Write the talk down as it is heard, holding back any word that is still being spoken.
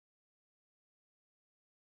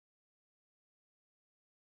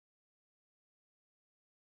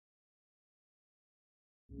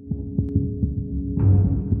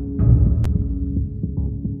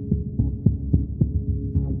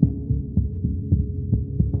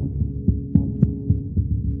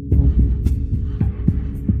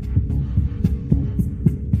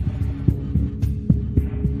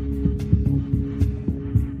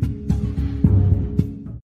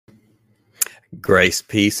Grace,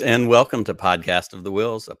 peace, and welcome to Podcast of the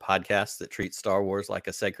Wills, a podcast that treats Star Wars like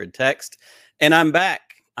a sacred text. And I'm back.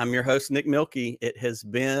 I'm your host, Nick Milkey. It has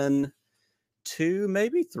been 2,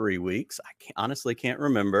 maybe 3 weeks. I honestly can't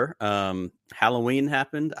remember. Halloween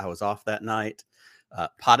happened. I was off that night.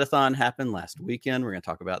 Potathon happened last weekend. We're going to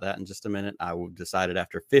talk about that in just a minute. I decided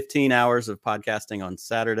after 15 hours of podcasting on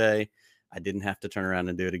Saturday, I didn't have to turn around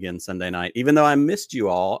and do it again Sunday night, even though I missed you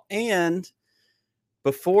all. And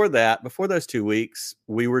before those 2 weeks,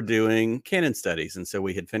 we were doing canon studies. And so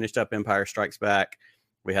we had finished up Empire Strikes Back.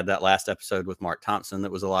 We had that last episode with Mark Thompson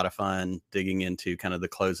that was a lot of fun, digging into kind of the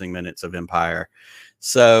closing minutes of Empire.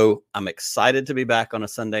 So I'm excited to be back on a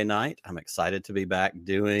Sunday night. I'm excited to be back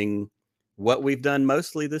doing what we've done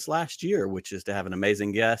mostly this last year, which is to have an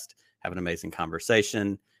amazing guest, have an amazing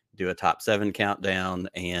conversation, do a top 7 countdown,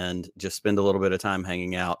 and just spend a little bit of time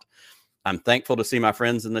hanging out. I'm thankful to see my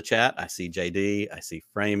friends in the chat. I see JD, I see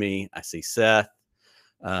Framey, I see Seth.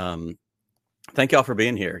 Thank y'all for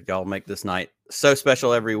being here. Y'all make this night so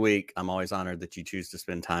special every week. I'm always honored that you choose to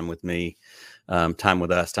spend time with me, time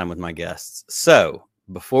with us, time with my guests. So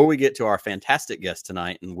before we get to our fantastic guest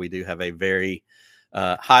tonight, and we do have a very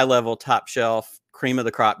high level, top shelf, cream of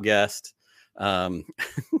the crop guest.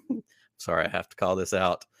 Sorry, I have to call this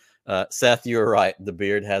out. Seth, you were right. The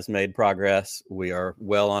beard has made progress. We are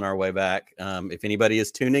well on our way back. If anybody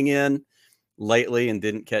is tuning in lately and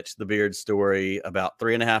didn't catch the beard story, about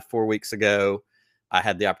 3.5, 4 weeks ago, I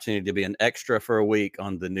had the opportunity to be an extra for a week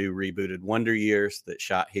on the new rebooted Wonder Years that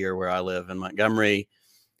shot here where I live in Montgomery.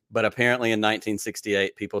 But apparently in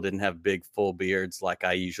 1968, people didn't have big full beards like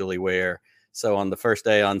I usually wear. So on the first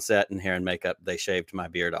day on set in hair and makeup, they shaved my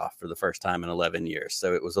beard off for the first time in 11 years.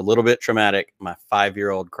 So it was a little bit traumatic. My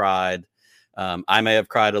 5-year-old cried. I may have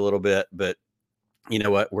cried a little bit, but you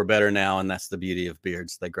know what? We're better now. And that's the beauty of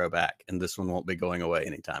beards. They grow back. And this one won't be going away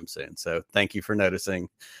anytime soon. So thank you for noticing.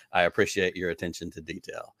 I appreciate your attention to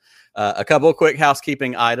detail. A couple of quick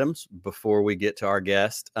housekeeping items before we get to our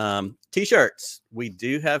guest. T-shirts. We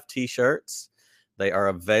do have T-shirts. They are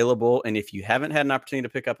available. And if you haven't had an opportunity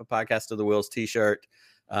to pick up a Podcast of the Wills T-shirt,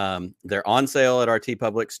 they're on sale at our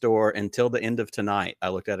TeePublic store until the end of tonight. I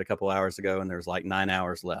looked at it a couple hours ago and there's like 9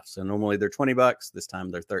 hours left. So normally they're $20. This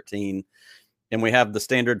time they're $13. And we have the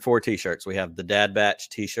standard 4 T-shirts. We have the Dad Batch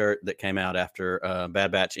T-shirt that came out after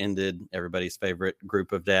Bad Batch ended, everybody's favorite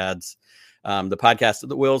group of dads. The Podcast of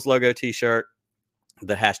the Wills logo T-shirt,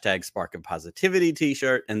 the hashtag Spark of Positivity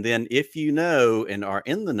T-shirt. And then if you know and are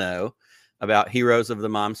in the know about Heroes of the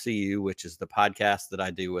Mom CU, which is the podcast that I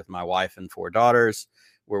do with my wife and 4 daughters,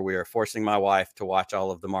 where we are forcing my wife to watch all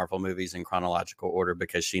of the Marvel movies in chronological order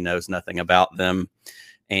because she knows nothing about them,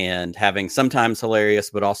 and having sometimes hilarious,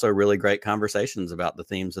 but also really great conversations about the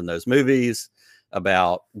themes in those movies,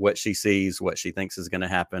 about what she sees, what she thinks is going to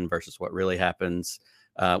happen versus what really happens.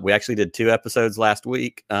 We actually did 2 episodes last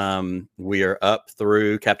week. We are up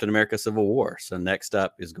through Captain America Civil War. So next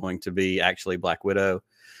up is going to be actually Black Widow.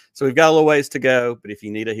 So we've got a little ways to go, but if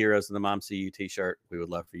you need a Heroes of the Mom CU T-shirt, we would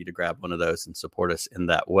love for you to grab one of those and support us in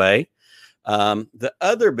that way. The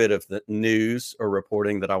other bit of the news or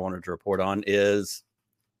reporting that I wanted to report on is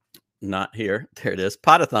not here. There it is.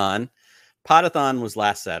 Potathon. Potathon was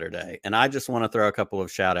last Saturday, and I just want to throw a couple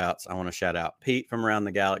of shout outs. I want to shout out Pete from Around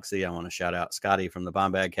the Galaxy. I want to shout out Scotty from the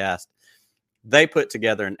Bombad Cast. They put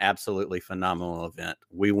together an absolutely phenomenal event.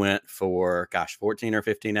 We went for, 14 or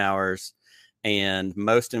 15 hours. And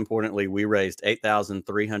most importantly, we raised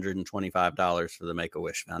 $8,325 for the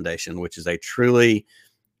Make-A-Wish Foundation, which is a truly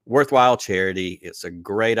worthwhile charity. It's a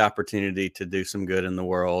great opportunity to do some good in the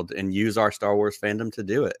world and use our Star Wars fandom to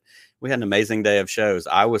do it. We had an amazing day of shows.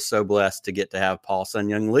 I was so blessed to get to have Paul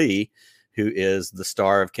Sun-Young Lee, who is the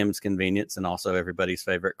star of Kim's Convenience and also everybody's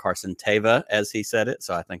favorite Carson Teva, as he said it.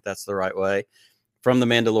 So I think that's the right way. From The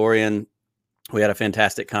Mandalorian, we had a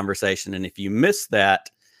fantastic conversation. And if you missed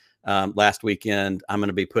that, last weekend, I'm going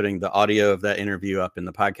to be putting the audio of that interview up in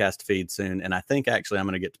the podcast feed soon. And I think actually I'm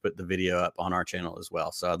going to get to put the video up on our channel as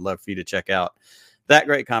well. So I'd love for you to check out that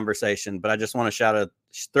great conversation. But I just want to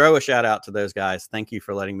throw a shout out to those guys. Thank you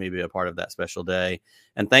for letting me be a part of that special day.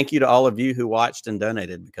 And thank you to all of you who watched and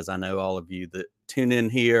donated, because I know all of you that tune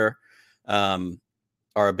in here are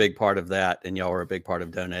a big part of that. And y'all are a big part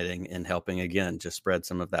of donating and helping, again, just spread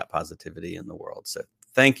some of that positivity in the world. So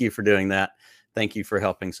thank you for doing that. Thank you for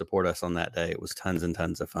helping support us on that day. It was tons and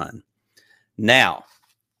tons of fun. Now,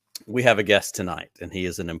 we have a guest tonight, and he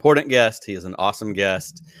is an important guest. He is an awesome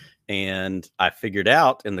guest. And I figured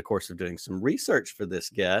out in the course of doing some research for this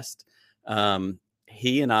guest,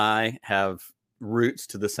 he and I have roots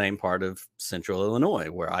to the same part of Central Illinois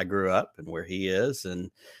where I grew up and where he is.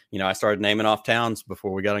 And, I started naming off towns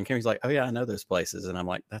before we got on camera. He's like, oh yeah, I know those places. And I'm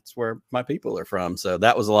like, that's where my people are from. So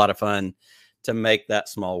that was a lot of fun to make that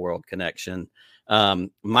small world connection.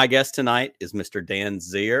 My guest tonight is Mr. Dan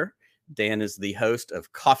Zehr. Dan is the host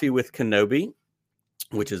of Coffee with Kenobi,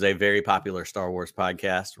 which is a very popular Star Wars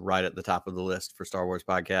podcast, right at the top of the list for Star Wars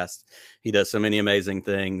podcasts. He does so many amazing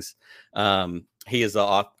things. He is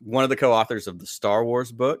one of the co-authors of the Star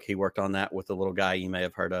Wars book. He worked on that with a little guy you may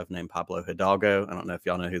have heard of named Pablo Hidalgo. I don't know if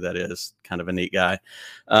y'all know who that is. Kind of a neat guy.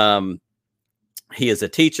 He is a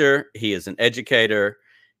teacher. He is an educator.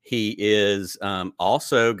 He is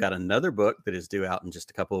also got another book that is due out in just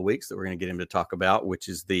a couple of weeks that we're going to get him to talk about, which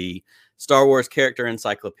is the Star Wars Character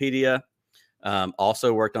Encyclopedia.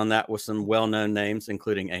 Also worked on that with some well-known names,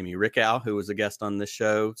 including Amy Rickow, who was a guest on this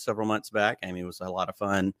show several months back. Amy was a lot of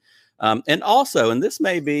fun. And also, and this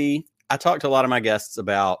may be, I talked to a lot of my guests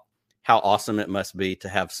about how awesome it must be to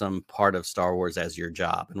have some part of Star Wars as your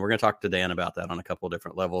job. And we're going to talk to Dan about that on a couple of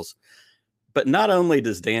different levels. But not only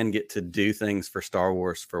does Dan get to do things for Star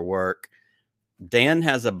Wars for work, Dan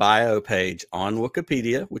has a bio page on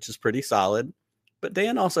Wikipedia, which is pretty solid. But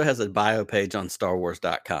Dan also has a bio page on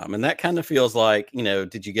StarWars.com. And that kind of feels like,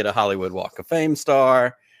 did you get a Hollywood Walk of Fame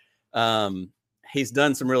star? He's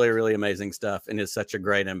done some really, really amazing stuff and is such a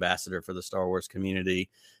great ambassador for the Star Wars community.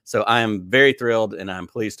 So I am very thrilled and I'm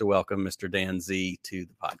pleased to welcome Mr. Dan Z to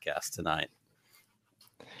the podcast tonight.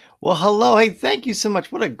 Well, hello. Hey, thank you so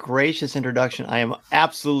much. What a gracious introduction. I am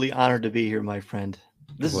absolutely honored to be here, my friend.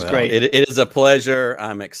 This is great. It is a pleasure.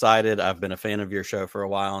 I'm excited. I've been a fan of your show for a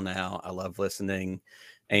while now. I love listening.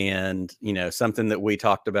 And, something that we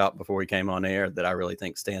talked about before we came on air that I really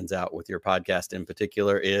think stands out with your podcast in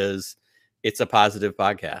particular is it's a positive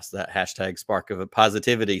podcast. That hashtag spark of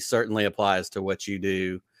positivity certainly applies to what you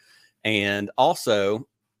do. And also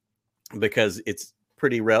because it's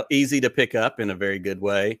pretty easy to pick up in a very good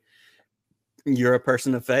way. You're a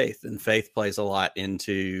person of faith, and faith plays a lot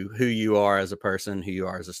into who you are as a person, who you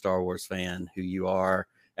are as a Star Wars fan, who you are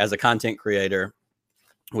as a content creator,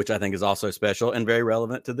 which I think is also special and very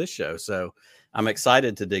relevant to this show. So I'm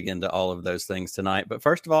excited to dig into all of those things tonight. But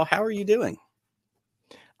first of all, how are you doing?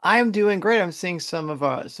 I am doing great. I'm seeing some of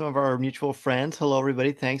our mutual friends. Hello,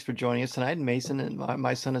 everybody. Thanks for joining us tonight. Mason and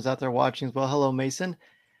my son is out there watching as well. Hello, Mason.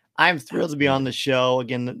 I'm thrilled to be on the show.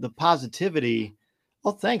 Again, the positivity.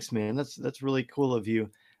 Oh, thanks, man. That's really cool of you.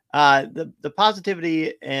 The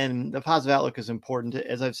positivity and the positive outlook is important.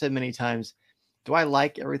 As I've said many times, do I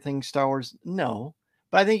like everything Star Wars? No,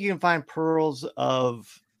 but I think you can find pearls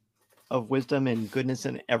of wisdom and goodness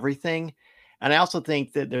in everything. And I also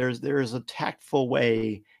think that there is a tactful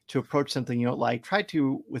way to approach something you don't like. Try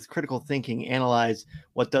to, with critical thinking, analyze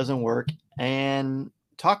what doesn't work and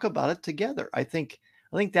talk about it together. I think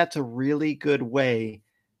that's a really good way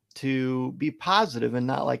to be positive and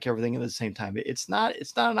not like everything at the same time. It's not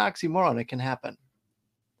an oxymoron. It can happen.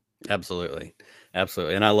 Absolutely.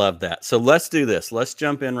 Absolutely. And I love that. So let's do this. Let's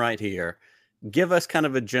jump in right here. Give us kind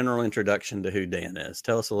of a general introduction to who Dan is.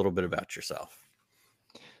 Tell us a little bit about yourself.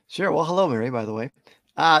 Sure. Well, hello, Mary, by the way.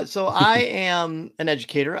 So I am an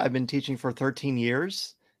educator. I've been teaching for 13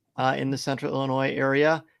 years in the Central Illinois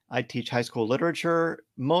area. I teach high school literature,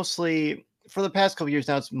 mostly for the past couple of years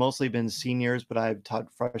now. It's mostly been seniors, but I've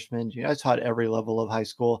taught freshmen. I've taught every level of high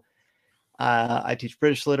school. I teach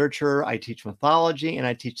British literature. I teach mythology, and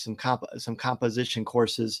I teach some composition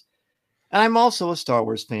courses. And I'm also a Star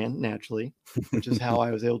Wars fan, naturally, which is how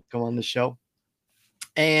I was able to come on the show.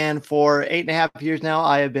 And for 8.5 years now,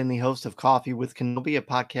 I have been the host of Coffee with Kenobi, a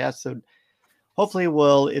podcast. So hopefully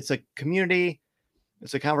it's a community,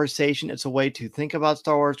 it's a conversation, it's a way to think about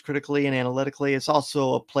Star Wars critically and analytically. It's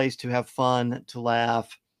also a place to have fun, to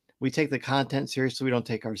laugh. We take the content seriously. We don't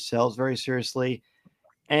take ourselves very seriously.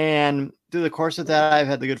 And through the course of that, I've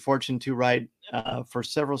had the good fortune to write for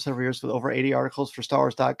several years with over 80 articles for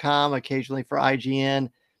StarWars.com, occasionally for IGN.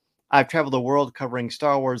 I've traveled the world covering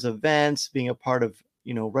Star Wars events, being a part of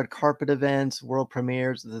red carpet events, world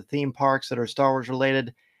premieres, the theme parks that are Star Wars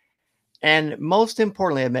related. And most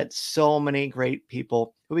importantly, I've met so many great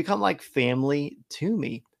people who become like family to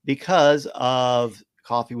me because of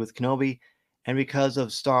Coffee with Kenobi and because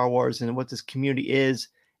of Star Wars and what this community is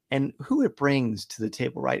and who it brings to the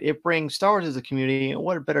table, right? It brings Star Wars as a community. And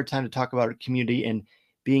what a better time to talk about a community and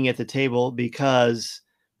being at the table because,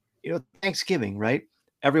 Thanksgiving, right?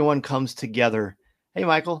 Everyone comes together. Hey,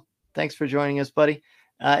 Michael, thanks for joining us, buddy.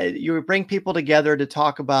 You bring people together to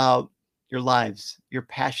talk about your lives, your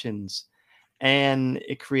passions, and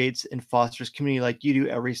it creates and fosters community like you do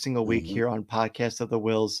every single week here on Podcast of the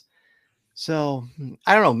Wills. So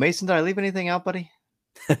I don't know, Mason, did I leave anything out, buddy?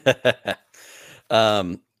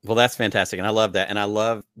 Well, that's fantastic. And I love that. And I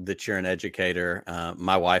love that you're an educator.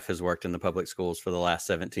 My wife has worked in the public schools for the last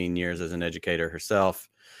 17 years as an educator herself.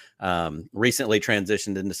 Recently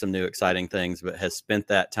transitioned into some new exciting things, but has spent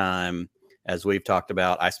that time, as we've talked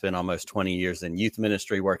about. I spent almost 20 years in youth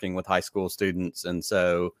ministry working with high school students. And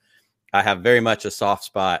so I have very much a soft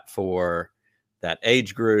spot for that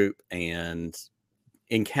age group and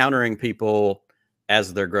encountering people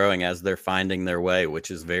as they're growing, as they're finding their way,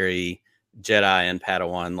 which is very Jedi and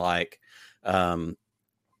Padawan like.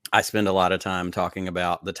 I spend a lot of time talking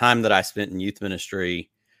about the time that I spent in youth ministry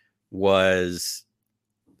was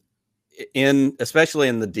especially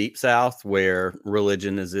in the deep South, where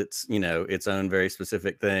religion is its own very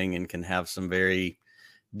specific thing and can have some very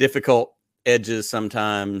difficult edges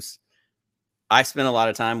sometimes. I spent a lot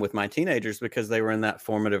of time with my teenagers because they were in that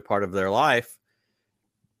formative part of their life.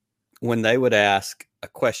 When they would ask a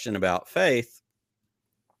question about faith,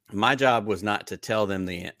 my job was not to tell them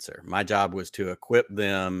the answer. My job was to equip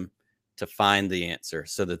them to find the answer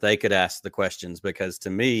so that they could ask the questions, because to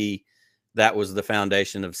me, that was the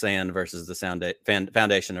foundation of sand versus the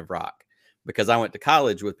foundation of rock. Because I went to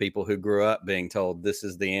college with people who grew up being told, this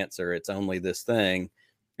is the answer, it's only this thing.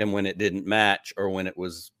 And when it didn't match, or when it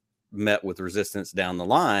was met with resistance down the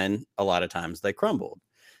line, a lot of times they crumbled.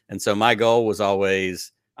 And so my goal was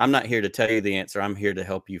always, I'm not here to tell you the answer. I'm here to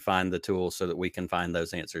help you find the tools so that we can find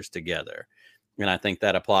those answers together. And I think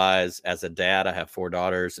that applies as a dad. I have 4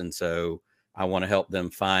 daughters. And so I want to help them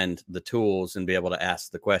find the tools and be able to ask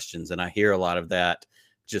the questions. And I hear a lot of that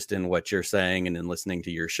just in what you're saying and in listening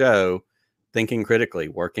to your show, thinking critically,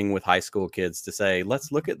 working with high school kids to say,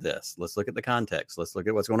 let's look at this. Let's look at the context. Let's look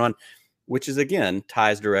at what's going on, which is, again,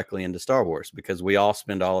 ties directly into Star Wars, because we all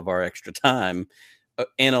spend all of our extra time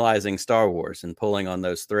analyzing Star Wars and pulling on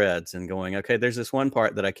those threads and going, okay, there's this one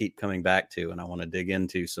part that I keep coming back to and I want to dig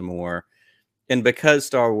into some more. And because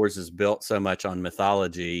Star Wars is built so much on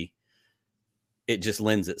mythology, it just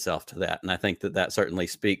lends itself to that. And I think that that certainly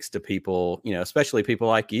speaks to people, especially people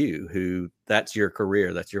like you, who that's your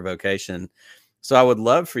career, that's your vocation. So I would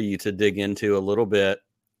love for you to dig into a little bit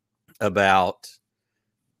about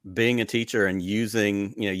being a teacher and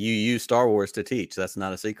using, you use Star Wars to teach. That's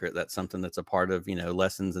not a secret. That's something that's a part of,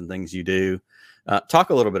 lessons and things you do. Talk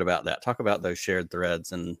a little bit about that. Talk about those shared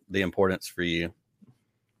threads and the importance for you.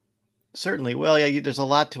 Certainly. Well, yeah, there's a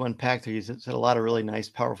lot to unpack there. You said a lot of really nice,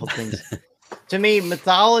 powerful things. To me,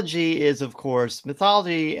 mythology is, of course,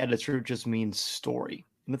 mythology at its root just means story.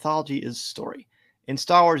 Mythology is story. And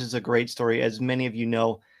Star Wars is a great story. As many of you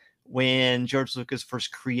know, when George Lucas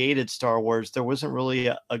first created Star Wars, there wasn't really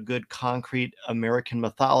a good concrete American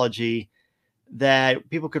mythology that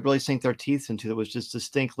people could really sink their teeth into that was just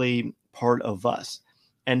distinctly part of us.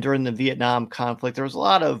 And during the Vietnam conflict, there was a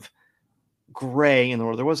lot of gray in the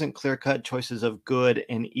world. There wasn't clear-cut choices of good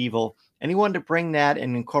and evil. And he wanted to bring that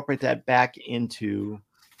and incorporate that back into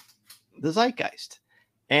the zeitgeist.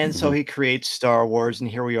 And so he creates Star Wars, and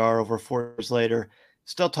here we are over 4 years later,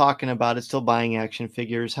 still talking about it, still buying action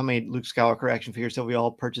figures. How many Luke Skywalker action figures have we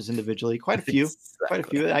all purchased individually? Quite a few. Exactly. Quite a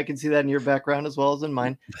few. I can see that in your background as well as in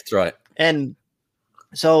mine. That's right. And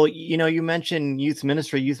so, you mentioned youth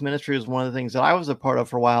ministry. Youth ministry is one of the things that I was a part of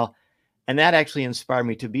for a while. And that actually inspired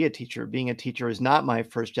me to be a teacher. Being a teacher is not my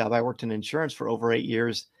first job. I worked in insurance for over 8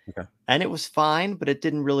 years. Okay. And it was fine, but it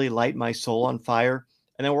didn't really light my soul on fire.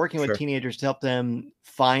 And then working with teenagers to help them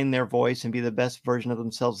find their voice and be the best version of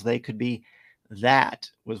themselves they could be, that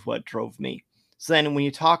was what drove me. So then when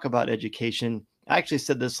you talk about education, I actually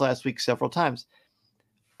said this last week several times.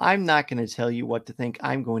 I'm not going to tell you what to think.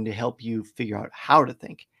 I'm going to help you figure out how to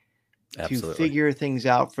think, Absolutely. to figure things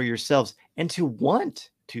out for yourselves, and to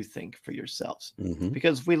want to think for yourselves.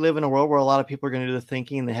 Because we live in a world where a lot of people are going to do the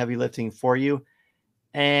thinking and the heavy lifting for you.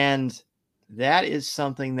 And that is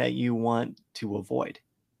something that you want to avoid,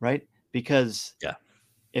 right? Because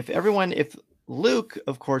if Luke,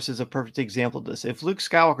 of course, is a perfect example of this. If Luke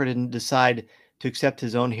Skywalker didn't decide to accept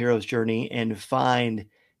his own hero's journey and find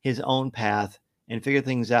his own path and figure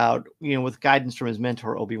things out, with guidance from his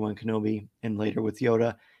mentor, Obi-Wan Kenobi, and later with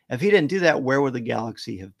Yoda, if he didn't do that, where would the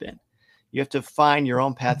galaxy have been? You have to find your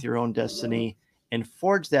own path, your own destiny, and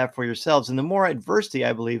forge that for yourselves. And the more adversity,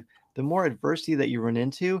 I believe, the more adversity that you run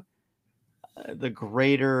into, the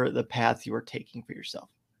greater the path you are taking for yourself.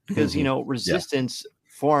 Because, resistance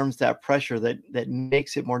forms that pressure that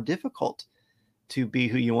makes it more difficult to be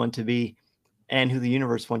who you want to be and who the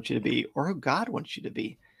universe wants you to be, or who God wants you to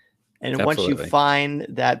be. And once you find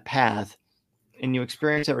that path and you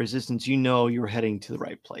experience that resistance, you're heading to the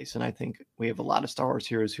right place. And I think we have a lot of Star Wars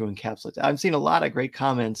heroes who encapsulate that. I've seen a lot of great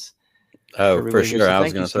comments Oh, for everybody here. sure. So I was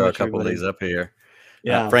thank you going to so throw a much, couple of everybody. these up here.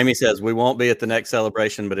 Yeah. Framey says, we won't be at the next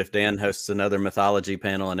celebration, but if Dan hosts another mythology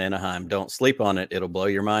panel in Anaheim, don't sleep on it. It'll blow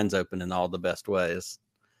your minds open in all the best ways.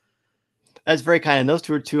 That's very kind. And those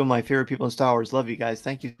two are two of my favorite people in Star Wars. Love you guys.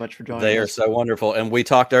 Thank you so much for joining They are us. so wonderful. And we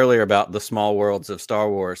talked earlier about the small worlds of Star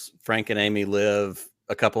Wars. Frank and Amy live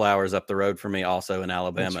a couple hours up the road from me, also in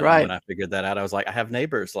Alabama. That's right. And when I figured that out, I was like, I have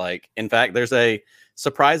neighbors. Like, in fact, there's a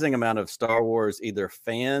surprising amount of Star Wars either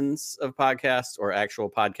fans of podcasts or actual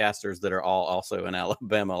podcasters that are all also in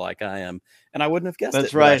Alabama, like I am. And I wouldn't have guessed That's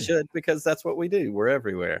it, but I right. should, because that's what we do. We're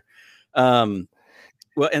everywhere. Well,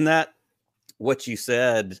 and that what you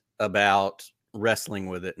said about wrestling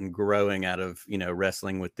with it and growing out of,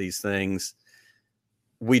 wrestling with these things.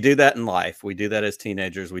 We do that in life. We do that as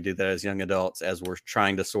teenagers. We do that as young adults, as we're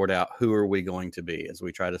trying to sort out who are we going to be, as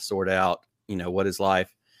we try to sort out, what is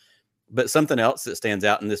life. But something else that stands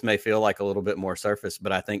out, and this may feel like a little bit more surface,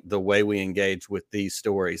 but I think the way we engage with these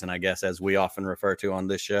stories, and I guess as we often refer to on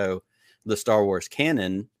this show, the Star Wars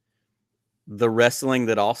canon, the wrestling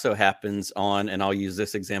that also happens on, and I'll use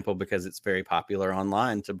this example because it's very popular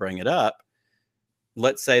online to bring it up.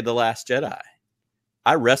 Let's say The Last Jedi.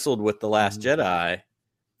 I wrestled with The Last Jedi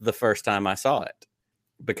the first time I saw it,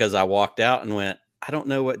 because I walked out and went, I don't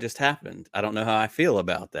know what just happened. I don't know how I feel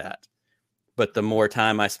about that. But the more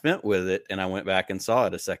time I spent with it, and I went back and saw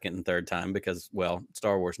it a second and third time because, well,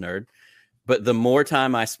 Star Wars nerd. But the more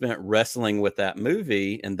time I spent wrestling with that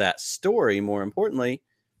movie and that story, more importantly,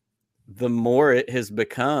 the more it has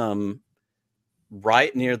become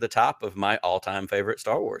right near the top of my all-time favorite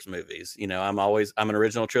Star Wars movies. I'm an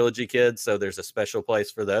original trilogy kid, so there's a special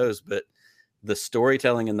place for those. But the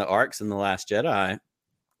storytelling and the arcs in The Last Jedi,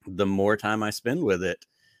 the more time I spend with it.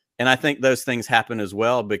 And I think those things happen as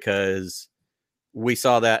well because we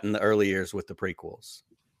saw that in the early years with the prequels.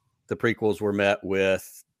 The prequels were met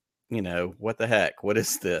with, what the heck? What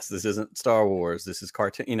is this? This isn't Star Wars. This is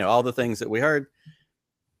cartoon, all the things that we heard.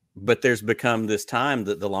 But there's become this time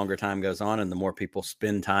that the longer time goes on and the more people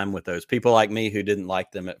spend time with those people like me who didn't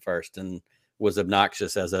like them at first and was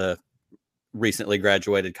obnoxious as a recently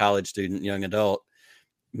graduated college student, young adult,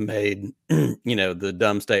 made, the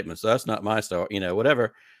dumb statements. That's not my Star,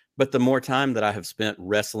 whatever. But the more time that I have spent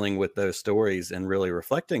wrestling with those stories and really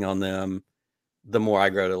reflecting on them, the more I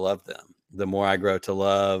grow to love them, the more I grow to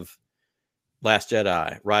love Last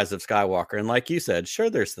Jedi, Rise of Skywalker. And like you said, sure,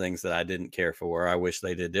 there's things that I didn't care for. I wish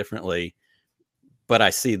they did differently. But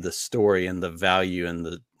I see the story and the value and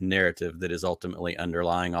the narrative that is ultimately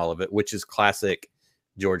underlying all of it, which is classic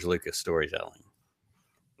George Lucas storytelling.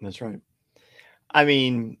 That's right. I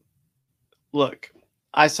mean, look,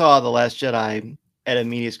 I saw The Last Jedi at a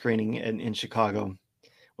media screening in Chicago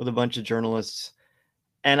with a bunch of journalists,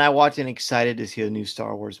 and I walked in excited to see a new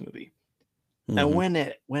Star Wars movie. And when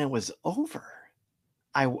it was over,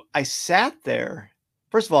 I sat there.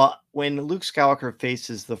 First of all, when Luke Skywalker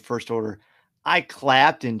faces the First Order, I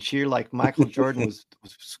clapped and cheered like Michael Jordan was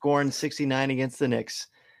scoring 69 against the Knicks.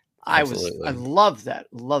 I loved that.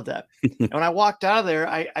 And when I walked out of there,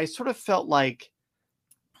 I sort of felt like,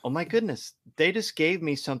 oh my goodness, they just gave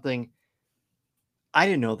me something I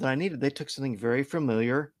didn't know that I needed. They took something very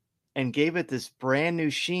familiar and gave it this brand new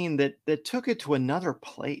sheen that took it to another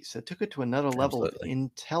place. It took it to another level of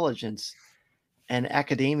intelligence and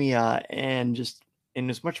academia, and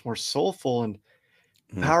it's much more soulful and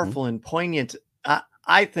powerful and poignant.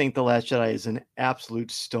 I think The Last Jedi is an absolute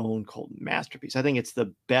stone cold masterpiece. I think it's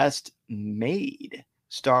the best made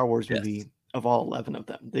Star Wars movie of all 11 of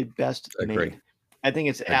them. The best made. I think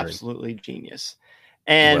it's absolutely genius.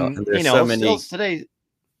 And, so many... still today.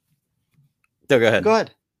 No, go ahead. Go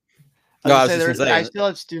ahead. I still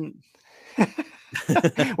have student.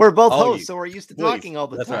 We're both hosts, so we're used to talking all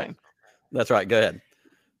the time. That's right. Go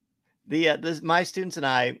ahead. My students and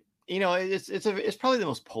I, it's probably the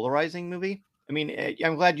most polarizing movie. I mean,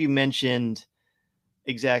 I'm glad you mentioned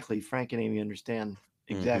exactly. Frank and Amy understand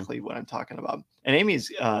exactly what I'm talking about. And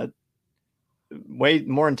Amy's way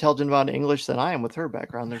more intelligent about English than I am with her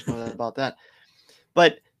background. There's no doubt about that.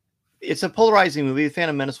 But it's a polarizing movie. The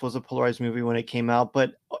Phantom Menace was a polarizing movie when it came out,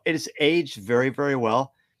 but it has aged very, very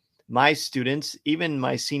well. My students, even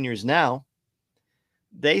my seniors now,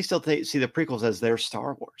 they still see the prequels as their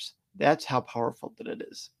Star Wars. That's how powerful that it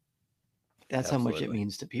is. That's how much it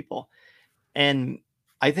means to people. And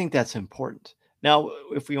I think that's important. Now,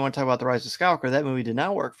 if we want to talk about The Rise of Skywalker, that movie did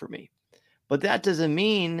not work for me. But that doesn't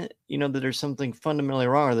mean, that there's something fundamentally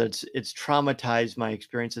wrong or that it's traumatized my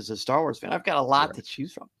experience as a Star Wars fan. I've got a lot to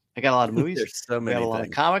choose from. I got a lot of movies. There's so many. I've got a lot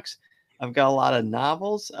of comics. I've got a lot of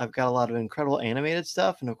novels. I've got a lot of incredible animated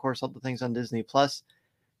stuff. And of course, all the things on Disney Plus.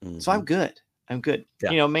 So I'm good. I'm good.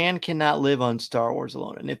 Yeah. Man cannot live on Star Wars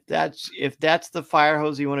alone. And if that's the fire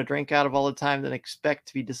hose you want to drink out of all the time, then expect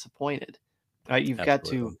to be disappointed. Right? You've got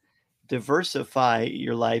to Absolutely. diversify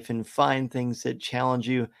your life and find things that challenge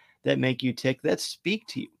you, that make you tick, that speak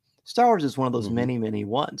to you. Star Wars is one of those many, many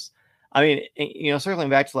ones. I mean, circling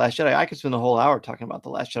back to The Last Jedi, I could spend the whole hour talking about The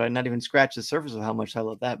Last Jedi and not even scratch the surface of how much I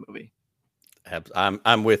love that movie.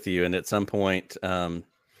 I'm with you. And at some point, I'm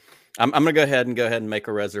going to go ahead and make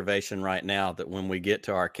a reservation right now that when we get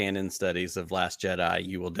to our canon studies of Last Jedi,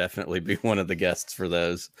 you will definitely be one of the guests for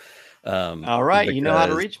those. All right. You know how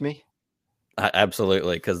to reach me.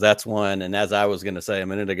 Absolutely. Because that's one. And as I was going to say a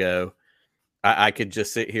minute ago, I could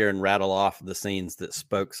just sit here and rattle off the scenes that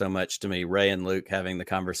spoke so much to me. Rey and Luke having the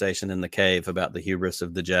conversation in the cave about the hubris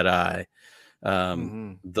of the Jedi.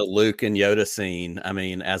 The Luke and Yoda scene. I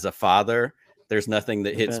mean, as a father, there's nothing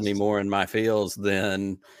that hits me more in my feels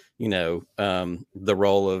than, the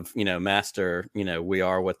role of, master, we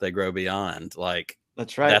are what they grow beyond. Like,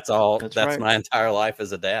 that's right. That's all. That's right. Right. My entire life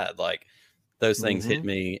as a dad. Like, those things hit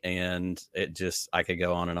me, and I could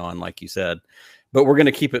go on and on, like you said, but we're going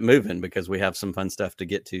to keep it moving because we have some fun stuff to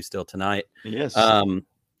get to still tonight. Yes.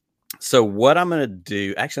 So what I'm going to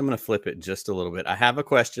do, actually, I'm going to flip it just a little bit. I have a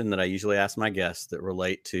question that I usually ask my guests that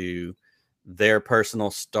relate to their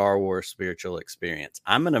personal Star Wars spiritual experience.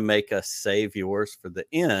 I'm going to make us save yours for the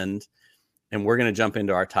end, and we're going to jump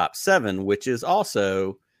into our top 7, which is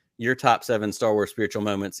also your top 7 Star Wars spiritual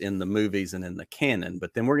moments in the movies and in the canon.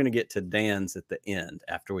 But then we're going to get to Dan's at the end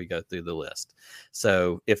after we go through the list.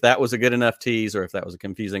 So if that was a good enough tease, or if that was a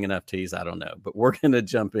confusing enough tease, I don't know. But we're going to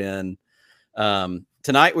jump in.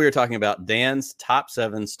 Tonight we are talking about Dan's top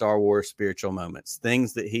 7 Star Wars spiritual moments,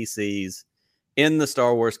 things that he sees in the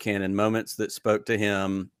Star Wars canon, moments that spoke to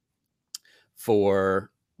him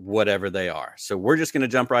for whatever they are. So we're just going to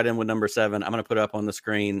jump right in with number 7. I'm going to put it up on the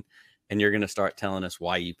screen, and you're going to start telling us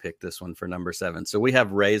why you picked this one for number 7. So we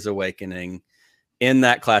have Rey's awakening in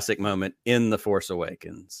that classic moment in The Force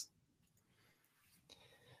Awakens.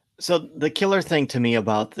 So the killer thing to me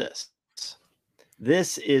about this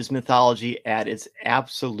is mythology at its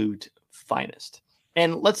absolute finest.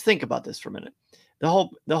 And let's think about this for a minute. The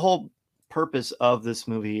whole purpose of this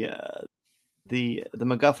movie, the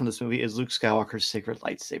MacGuffin of this movie, is Luke Skywalker's sacred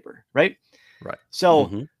lightsaber, right? Right.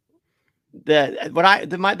 So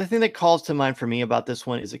the thing that calls to mind for me about this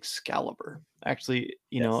one is Excalibur. Actually,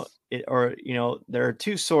 there are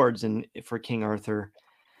 2 swords for King Arthur.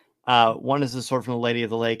 One is the sword from the Lady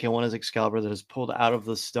of the Lake, and one is Excalibur that is pulled out of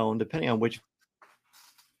the stone, depending on which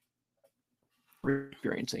we're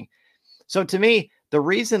experiencing. So to me, the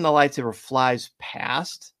reason the lightsaber flies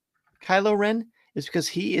past Kylo Ren is because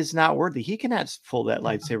he is not worthy. He cannot pull that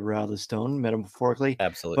lightsaber out of the stone, metaphorically.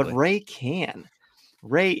 Absolutely. But Rey can.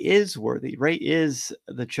 Rey is worthy. Rey is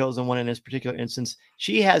the chosen one in this particular instance.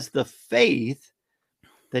 She has the faith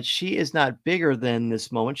that she is not bigger than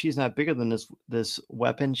this moment. She's not bigger than this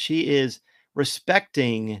weapon. She is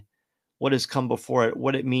respecting what has come before it,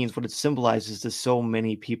 what it means, what it symbolizes to so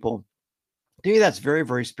many people. To me, that's very,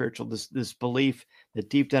 very spiritual. This belief that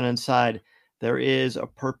deep down inside there is a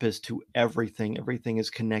purpose to everything. Everything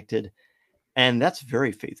is connected, and that's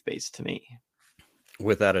very faith-based to me.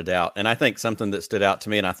 Without a doubt. And I think something that stood out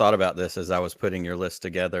to me, and I thought about this as I was putting your list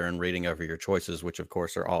together and reading over your choices, which of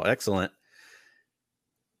course are all excellent.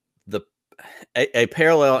 A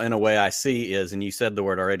parallel in a way I see is, and you said the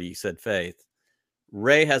word already, you said faith.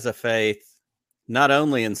 Rey has a faith not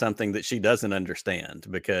only in something that she doesn't understand,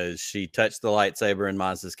 because she touched the lightsaber in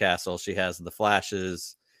Maz's castle. She has the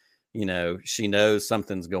flashes, she knows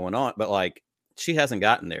something's going on, but like, she hasn't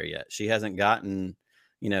gotten there yet. She hasn't gotten,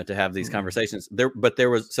 to have these conversations there. But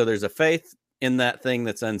there's a faith in that thing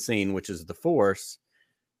that's unseen, which is the Force.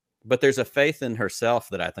 But there's a faith in herself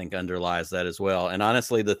that I think underlies that as well. And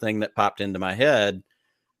honestly, the thing that popped into my head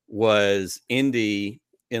was Indy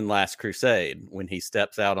in Last Crusade, when he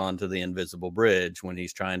steps out onto the invisible bridge, when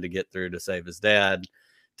he's trying to get through to save his dad,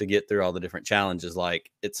 to get through all the different challenges.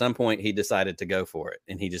 Like, at some point he decided to go for it,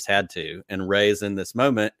 and he just had to. And Rey's in this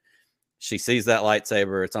moment. She sees that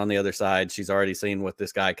lightsaber. It's on the other side. She's already seen what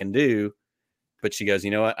this guy can do, but she goes,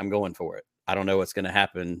 you know what? I'm going for it. I don't know what's going to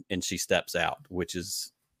happen. And she steps out, which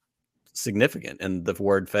is significant. And the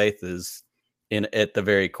word faith is at the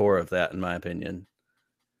very core of that, in my opinion.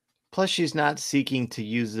 Plus, she's not seeking to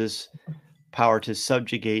use this power to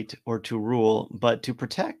subjugate or to rule, but to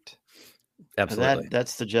protect. Absolutely.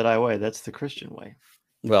 That's the Jedi way. That's the Christian way.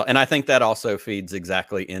 Well, and I think that also feeds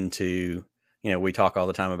exactly into, we talk all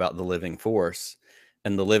the time about the living force,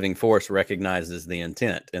 and the living force recognizes the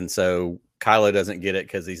intent. And so Kylo doesn't get it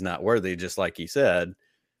because he's not worthy, just like you said,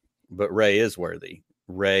 but Rey is worthy.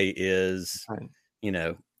 Rey is, Right. you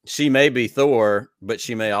know, she may be Thor, but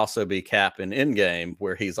she may also be Cap in Endgame,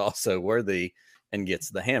 where he's also worthy and gets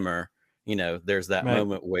the hammer. You know, there's that Right.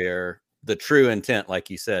 moment where the true intent, like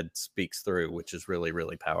you said, speaks through, which is really,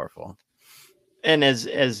 really powerful. And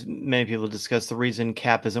as many people discuss, the reason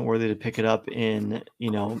Cap isn't worthy to pick it up in,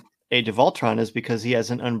 Age of Ultron is because he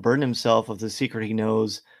hasn't unburdened himself of the secret he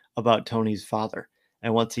knows about Tony's father.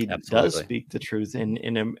 And once he does Absolutely. speak the truth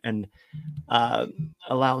and uh,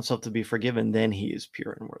 allow himself to be forgiven, then he is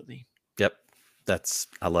pure and worthy. Yep.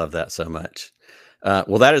 I love that so much.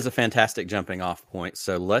 Well, that is a fantastic jumping off point.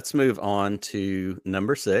 So let's move on to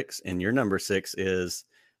number 6. And your number 6 is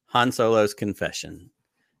Han Solo's confession.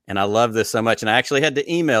 And I love this so much. And I actually had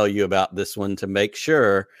to email you about this one to make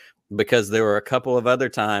sure, because there were a couple of other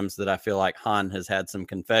times that I feel like Han has had some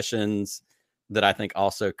confessions that I think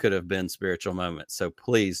also could have been spiritual moments. So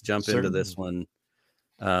please jump into this one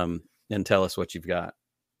and tell us what you've got.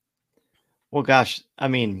 Well, gosh, I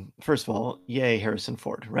mean, first of all, yay, Harrison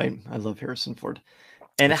Ford, right? I love Harrison Ford.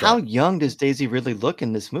 And That's how right. young does Daisy really look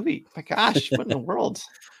in this movie? My gosh, what in the world?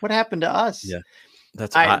 What happened to us? Yeah. The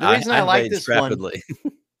reason I I've like aged this one. rapidly.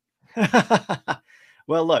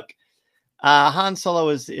 Well, look, Han Solo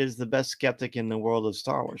is the best skeptic in the world of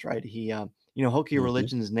Star Wars, right? He, hokey Mm-hmm.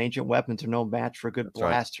 religions and ancient weapons are no match for a good That's right.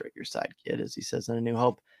 blaster at your side, kid, as he says in A New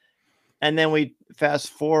Hope. And then we fast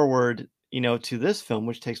forward, to this film,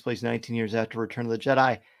 which takes place 19 years after Return of the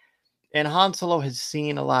Jedi. And Han Solo has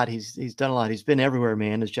seen a lot. He's done a lot. He's been everywhere,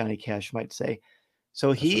 man, as Johnny Cash might say. So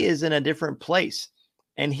That's he right. is in a different place.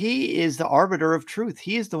 And he is the arbiter of truth.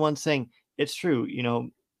 He is the one saying, it's true,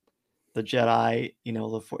 the Jedi,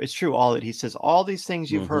 the Force. It's true, all that. He says, all these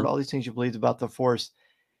things you've Mm-hmm. heard, all these things you believed about the Force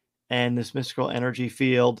and this mystical energy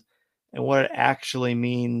field and what it actually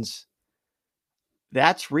means,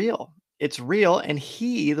 that's real. It's real. And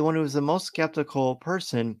he, the one who is the most skeptical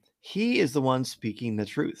person, he is the one speaking the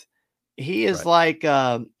truth. He is Right.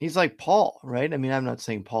 like he's like Paul, right? I mean, I'm not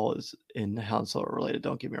saying Paul is in Han Solo related.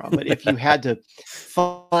 Don't get me wrong, but if you had to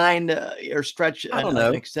find or stretch I don't an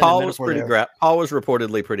know. extended metaphor there, Paul was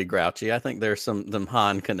reportedly pretty grouchy. I think there's some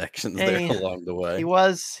Han connections there eh, along the he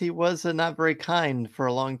way. was not very kind for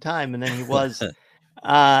a long time, and then he was,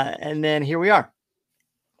 and then here we are.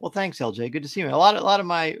 Well, thanks, LJ. Good to see you. A lot of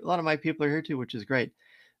my people are here too, which is great.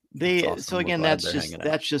 That's So awesome. We're again, glad they're hanging out.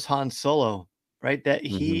 that's just Han Solo, right? That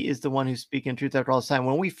Mm-hmm. he is the one who's speaking truth after all this time.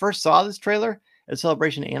 When we first saw this trailer at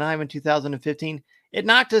Celebration Anaheim in 2015, it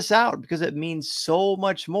knocked us out because it means so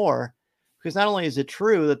much more. Because not only is it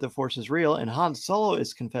true that the Force is real and Han Solo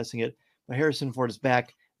is confessing it, but Harrison Ford is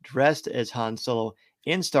back dressed as Han Solo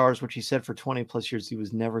in Star Wars, which he said for 20 plus years he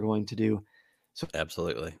was never going to do. So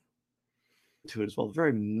Absolutely. to it as well,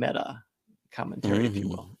 very meta commentary, if you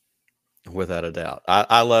will. Without a doubt.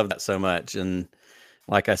 I love that so much. And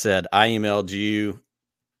like I said, I emailed you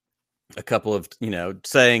a couple of,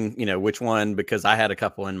 saying, which one, because I had a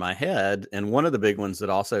couple in my head. And one of the big ones that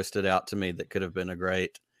also stood out to me that could have been a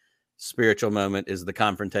great spiritual moment is the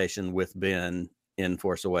confrontation with Ben in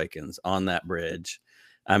Force Awakens on that bridge.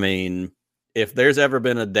 I mean, if there's ever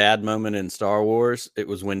been a dad moment in Star Wars, it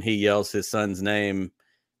was when he yells his son's name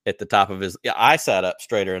at the top of his. I sat up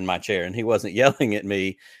straighter in my chair and he wasn't yelling at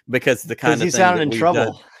me, because the Because kind of he thing sounded that in we've done.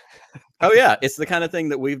 trouble. Oh yeah, it's the kind of thing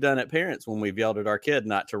that we've done at parents when we've yelled at our kid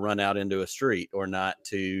not to run out into a street or not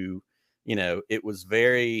to, it was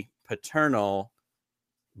very paternal,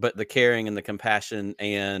 but the caring and the compassion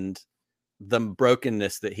and the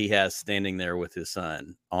brokenness that he has standing there with his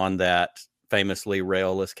son on that famously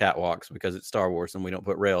railless catwalks, because it's Star Wars and we don't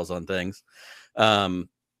put rails on things.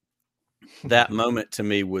 That moment to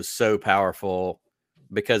me was so powerful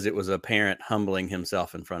because it was a parent humbling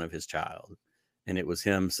himself in front of his child. And it was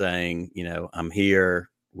him saying, I'm here.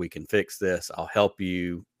 We can fix this. I'll help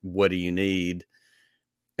you. What do you need?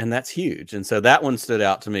 And that's huge. And so that one stood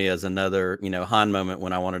out to me as another, Han moment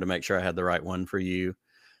when I wanted to make sure I had the right one for you.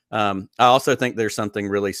 I also think there's something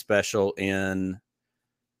really special in,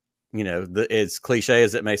 as cliche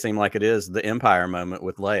as it may seem like it is, the Empire moment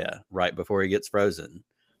with Leia right before he gets frozen.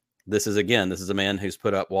 This is a man who's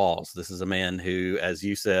put up walls. This is a man who, as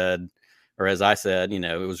you said, or as I said,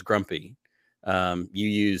 it was grumpy. You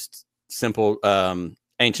used simple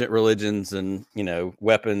ancient religions and,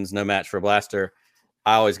 weapons, no match for a blaster.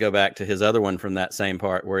 I always go back to his other one from that same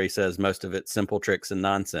part where he says most of it's simple tricks and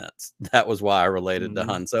nonsense. That was why I related to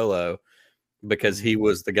Han Solo, because he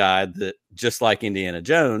was the guy that, just like Indiana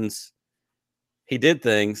Jones, he did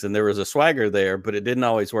things and there was a swagger there, but it didn't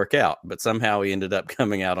always work out. But somehow he ended up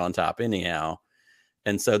coming out on top anyhow.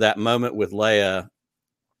 And so that moment with Leia,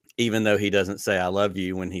 even though he doesn't say I love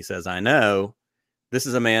you when he says I know, this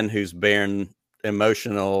is a man who's borne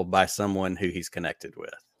emotional by someone who he's connected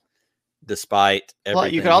with, despite Well,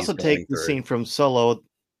 you could everything he's also going take the through. scene from Solo.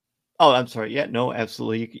 Oh, I'm sorry. Yeah, no,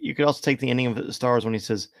 absolutely. You could also take the ending of the Star Wars when he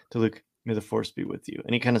says to Luke, "May the Force be with you,"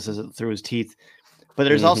 and he kind of says it through his teeth. But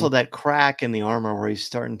there's Hmm. also that crack in the armor where he's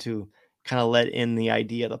starting to kind of let in the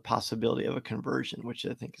idea, the possibility of a conversion, which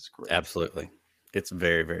I think is great. Absolutely. It's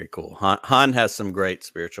very, very cool. Han has some great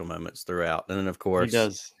spiritual moments throughout. And then, of He course,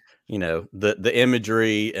 does. the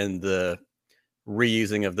imagery and the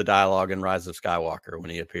reusing of the dialogue in Rise of Skywalker when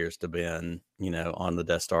he appears to Ben, on the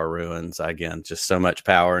Death Star ruins. Again, just so much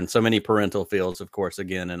power and so many parental feels, of course,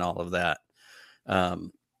 again, and all of that.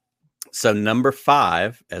 So number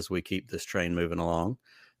 5, as we keep this train moving along,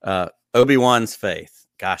 Obi-Wan's faith.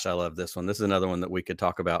 Gosh, I love this one. This is another one that we could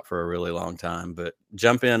talk about for a really long time, but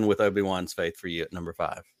jump in with Obi-Wan's faith for you at number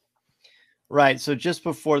 5. Right. So just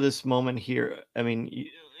before this moment here, I mean,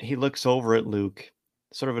 he looks over at Luke,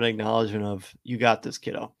 sort of an acknowledgement of, "You got this,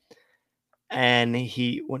 kiddo." And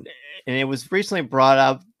it was recently brought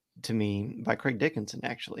up to me by Craig Dickinson,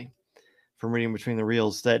 actually, from reading between the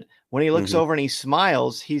reels, that when he looks Mm-hmm. over and he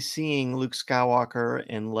smiles, he's seeing Luke Skywalker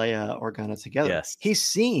and Leia Organa together. Yes. He's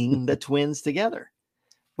seeing the twins together,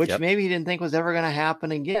 which Yep. maybe he didn't think was ever going to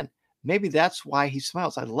happen again. Maybe that's why he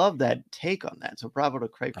smiles. I love that take on that. So bravo to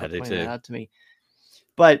Craig for I do pointing that too. out to me.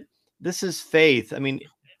 But this is faith. I mean,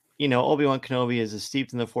 Obi-Wan Kenobi is as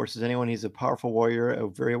steeped in the Force as anyone. He's a powerful warrior, a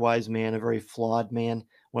very wise man, a very flawed man.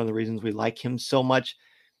 One of the reasons we like him so much.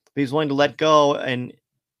 But he's willing to let go and,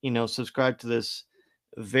 subscribe to this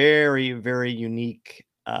very, very unique,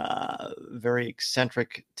 very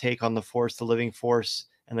eccentric take on the Force, the living Force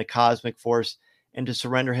and the cosmic Force, and to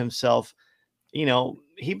surrender himself.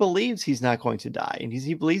 He believes he's not going to die, and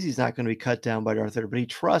he believes he's not going to be cut down by Darth Vader, but he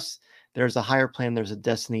trusts there's a higher plan, there's a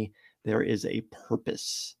destiny, there is a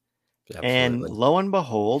purpose. And Absolutely. lo and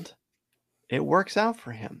behold, it works out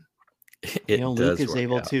for him. It Luke does is work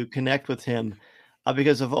able out. to connect with him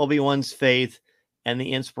because of Obi-Wan's faith, and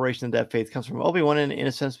the inspiration that faith comes from. Obi-Wan, in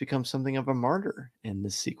a sense, becomes something of a martyr in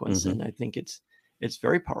this sequence, Mm-hmm. and I think it's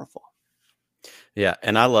very powerful. Yeah,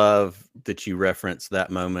 and I love that you referenced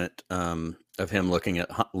that moment of him looking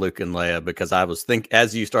at Luke and Leia, because I was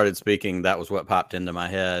as you started speaking, that was what popped into my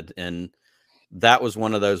head, and that was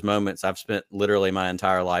one of those moments. I've spent literally my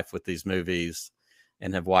entire life with these movies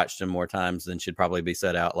and have watched them more times than should probably be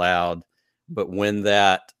said out loud. But when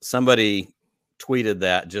somebody tweeted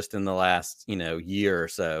that just in the last year or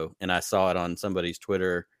so, and I saw it on somebody's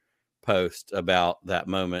Twitter post about that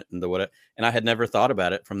moment and and I had never thought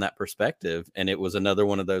about it from that perspective, and it was another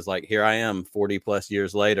one of those, like, here I am 40 plus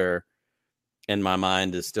years later and my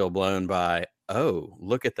mind is still blown by, oh,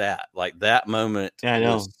 look at that. Like, that moment Yeah, I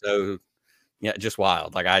know. was so just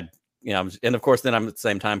wild. Like, and of course then I'm at the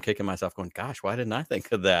same time kicking myself going, gosh, why didn't I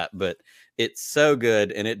think of that? But it's so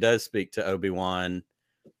good, and it does speak to Obi-Wan,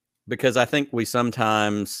 because I think we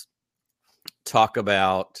sometimes talk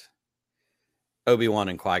about Obi-Wan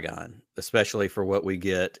and Qui-Gon, especially for what we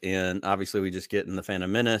get obviously we just get in The Phantom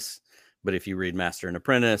Menace, but if you read Master and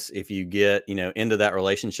Apprentice, if you get, into that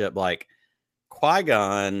relationship, like,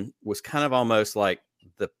 Qui-Gon was kind of almost like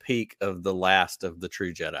the peak of the last of the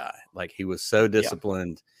true Jedi. Like, he was so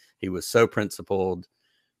disciplined, he was so principled,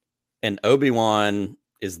 and Obi-Wan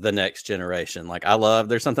is the next generation. Like,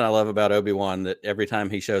 there's something I love about Obi-Wan, that every time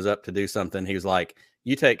he shows up to do something, he's like,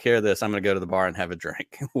 you take care of this, I'm going to go to the bar and have a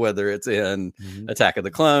drink, whether it's in Attack of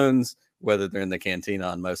the Clones, whether they're in the cantina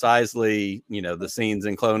on Mos Eisley, the scenes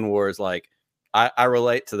in Clone Wars. Like, I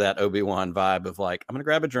relate to that Obi-Wan vibe of, like, I'm going to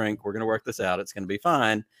grab a drink, we're going to work this out, it's going to be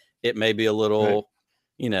fine. It may be a little,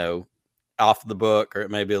 off the book, or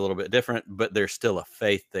it may be a little bit different, but there's still a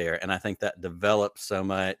faith there. And I think that develops so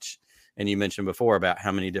much. And you mentioned before about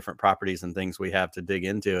how many different properties and things we have to dig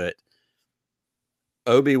into it.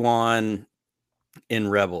 Obi-Wan in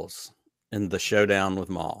Rebels, in the showdown with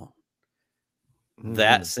Maul,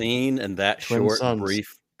 that scene and that Twin short, sons.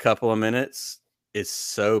 brief couple of minutes is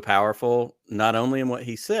so powerful, not only in what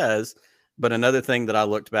he says, but another thing that I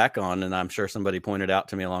looked back on, and I'm sure somebody pointed out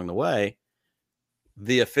to me along the way,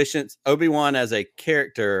 the efficiency. Obi-Wan as a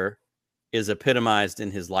character is epitomized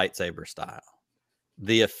in his lightsaber style.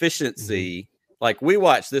 The efficiency, like, we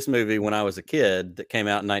watched this movie when I was a kid that came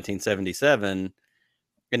out in 1977,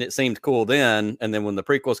 and it seemed cool then. And then when the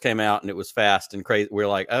prequels came out and it was fast and crazy, we're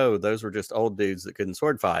like, oh, those were just old dudes that couldn't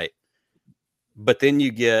sword fight. But then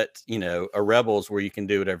you get, a Rebels where you can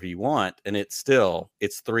do whatever you want, and it's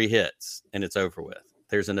 3 hits and it's over with.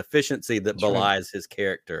 There's an efficiency that belies his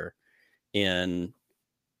character in,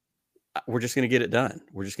 we're just going to get it done.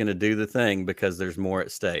 We're just going to do the thing because there's more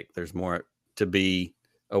at stake. There's more to be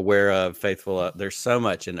aware of, faithful of. There's so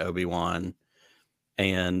much in Obi-Wan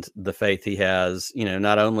and the faith he has,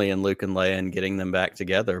 not only in Luke and Leia and getting them back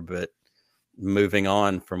together, but moving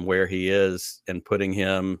on from where he is and putting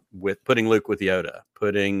Luke with Yoda,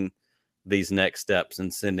 putting these next steps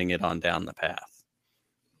and sending it on down the path.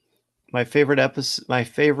 My favorite episode, my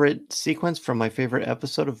favorite sequence from my favorite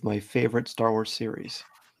episode of my favorite Star Wars series.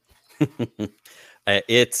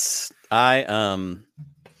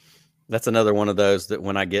 That's another one of those that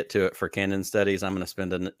when I get to it for canon studies, I'm going to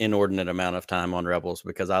spend an inordinate amount of time on Rebels,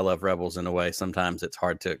 because I love Rebels in a way sometimes it's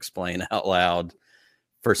hard to explain out loud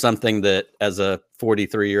for something that as a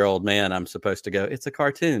 43-year-old man, I'm supposed to go, it's a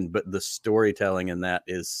cartoon, but the storytelling in that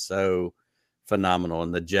is so phenomenal.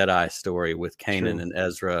 And the Jedi story with Kanan and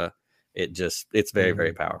Ezra, it's very,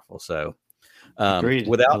 very powerful. So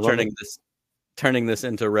without turning this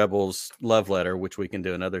into Rebels love letter, which we can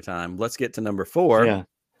do another time, let's get to number 4. Yeah.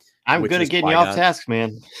 I'm good at getting you off task,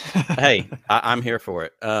 man. Hey, I'm here for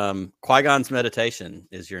it. Qui-Gon's meditation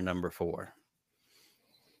is your number 4.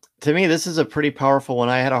 To me, this is a pretty powerful one.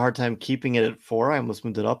 I had a hard time keeping it at 4. I almost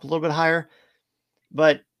moved it up a little bit higher.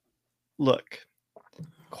 But look,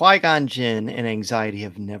 Qui-Gon Jinn and anxiety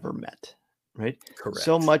have never met, right? Correct.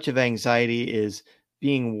 So much of anxiety is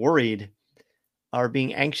being worried or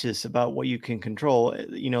being anxious about what you can control.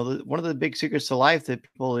 One of the big secrets to life that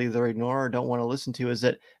people either ignore or don't want to listen to is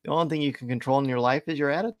that the only thing you can control in your life is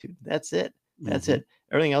your attitude. That's it. That's it.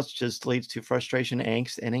 Everything else just leads to frustration,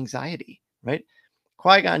 angst, and anxiety, right?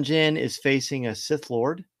 Qui-Gon Jinn is facing a Sith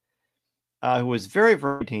Lord who is very,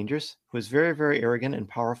 very dangerous, who is very, very arrogant and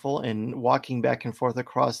powerful, and walking back and forth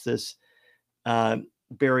across this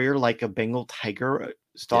barrier like a Bengal tiger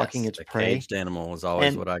stalking its prey. Caged animal is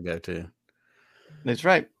always what I go to. That's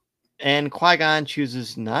right. And Qui-Gon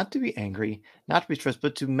chooses not to be angry, not to be stressed,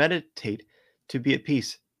 but to meditate, to be at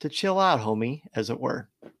peace, to chill out, homie, as it were.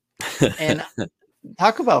 And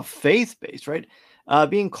talk about faith-based, right?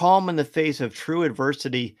 Being calm in the face of true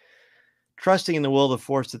adversity, trusting in the will of the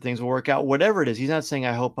Force that things will work out, whatever it is. He's not saying,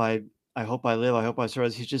 I hope I live, I hope I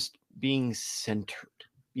survive. He's just being centered,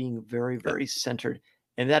 being very, very centered.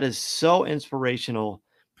 And that is so inspirational.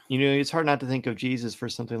 It's hard not to think of Jesus for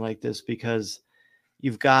something like this, because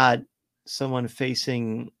you've got someone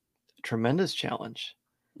facing a tremendous challenge.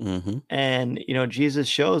 And, Jesus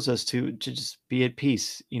shows us to just be at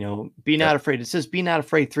peace, be not afraid. It says, be not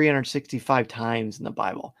afraid 365 times in the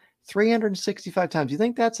Bible, 365 times. You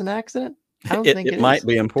think that's an accident? I don't think it might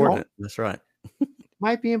be important. That's right.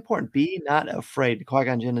 Might be important. Be not afraid.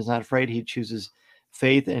 Qui-Gon Jinn is not afraid. He chooses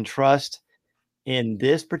faith and trust in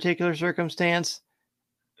this particular circumstance.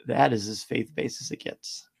 That is as faith-based as it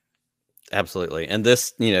gets. Absolutely. And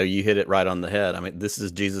this, you hit it right on the head. I mean, this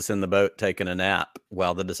is Jesus in the boat taking a nap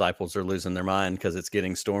while the disciples are losing their mind because it's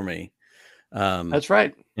getting stormy. That's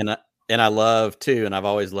right. And I love too, and I've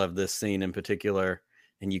always loved this scene in particular,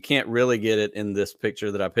 and you can't really get it in this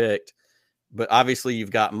picture that I picked, but obviously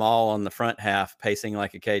you've got Maul on the front half pacing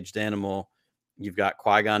like a caged animal. You've got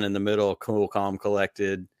Qui-Gon in the middle, cool, calm,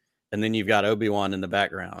 collected. And then you've got Obi-Wan in the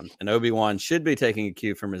background, and Obi-Wan should be taking a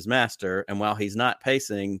cue from his master. And while he's not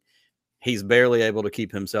pacing, he's barely able to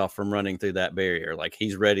keep himself from running through that barrier. Like,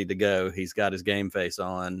 he's ready to go. He's got his game face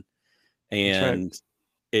on. And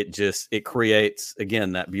it creates,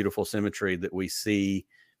 again, that beautiful symmetry that we see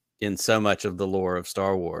in so much of the lore of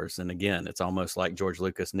Star Wars. And again, it's almost like George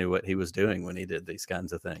Lucas knew what he was doing when he did these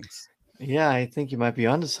kinds of things. Yeah, I think you might be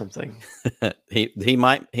onto something. he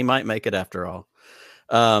might make it after all.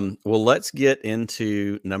 Well, let's get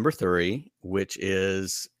into number 3, which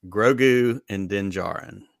is Grogu and Din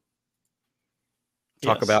Djarin.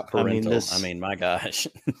 Talk about parental. I mean, my gosh.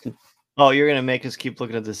 Oh, you're going to make us keep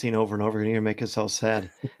looking at the scene over and over again. You're going to make us all sad.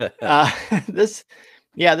 I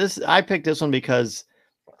picked this one because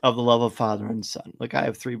of the love of father and son. Like, I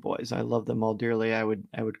have 3 boys. I love them all dearly. I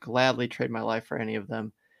would gladly trade my life for any of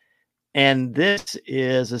them. And this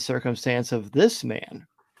is a circumstance of this man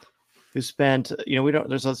who spent,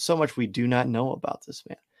 there's so much we do not know about this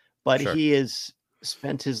man, but he has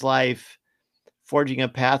spent his life forging a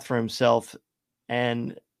path for himself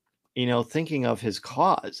and, thinking of his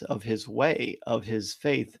cause, of his way, of his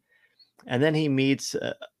faith. And then he meets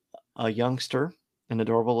a youngster, an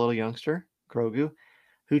adorable little youngster, Grogu,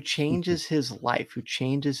 who changes his life, who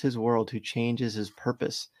changes his world, who changes his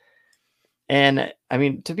purpose. And I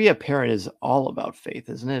mean, to be a parent is all about faith,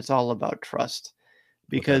 isn't it? It's all about trust,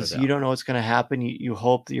 because you don't know what's going to happen. You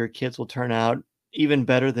hope that your kids will turn out even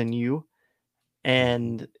better than you.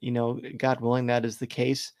 And, God willing, that is the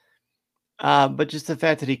case. But just the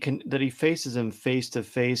fact that he faces him face to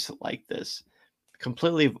face like this,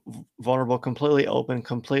 completely vulnerable, completely open,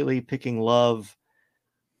 completely picking love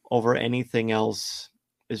over anything else,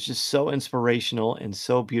 is just so inspirational and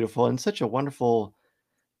so beautiful and such a wonderful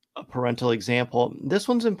parental example. This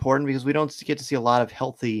one's important because we don't get to see a lot of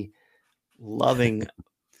healthy, loving,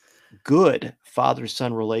 good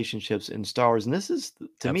father-son relationships in Star Wars. And this is,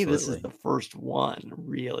 to me, this is Absolutely. the first one,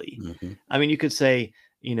 really. Hmm. I mean, you could say,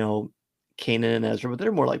 Kanan and Ezra, but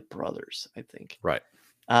they're more like brothers, I think. Right.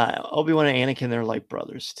 Obi-Wan and Anakin, they're like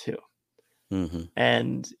brothers too. Hmm.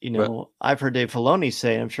 And, But I've heard Dave Filoni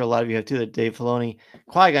say, and I'm sure a lot of you have too, that Dave Filoni,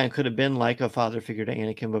 Qui-Gon could have been like a father figure to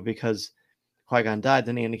Anakin, but because Qui-Gon died,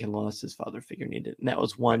 then Anakin lost his father figure needed. And that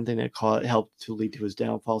was one thing that helped to lead to his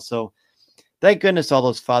downfall. So thank goodness all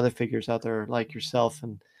those father figures out there like yourself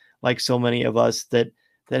and like so many of us that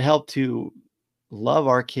help to love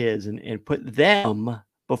our kids and put them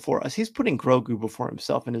before us. He's putting Grogu before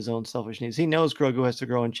himself and his own selfish needs. He knows Grogu has to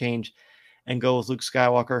grow and change and go with Luke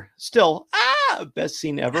Skywalker. Still, best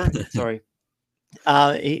scene ever. Sorry.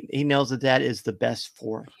 He knows that is the best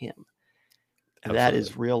for him. And that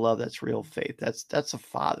is real love. That's real faith. That's a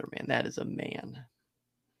father, man. That is a man.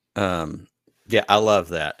 Yeah, I love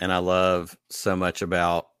that. And I love so much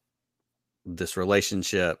about this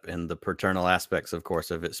relationship and the paternal aspects, of course,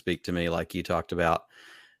 of it speak to me, like you talked about.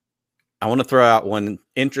 I want to throw out one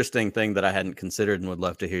interesting thing that I hadn't considered and would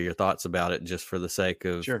love to hear your thoughts about it just for the sake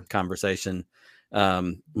of conversation.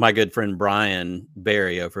 My good friend Brian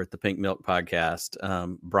Barry over at the Pink Milk podcast,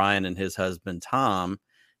 Brian and his husband Tom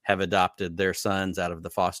have adopted their sons out of the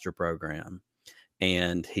foster program.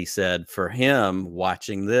 And he said for him,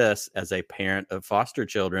 watching this as a parent of foster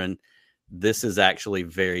children, this is actually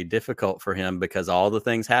very difficult for him because all the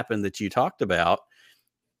things happen that you talked about.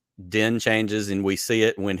 Din changes, and we see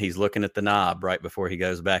it when he's looking at the knob right before he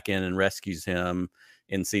goes back in and rescues him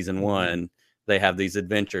in season 1. They have these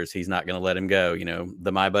adventures. He's not going to let him go.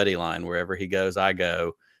 The My Buddy line, wherever he goes, I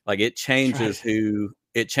go. Like it changes who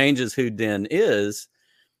Din is,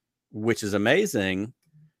 which is amazing.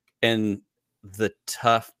 And the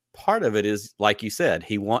tough part of it is, like you said,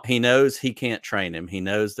 he knows he can't train him. He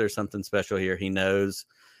knows there's something special here. He knows.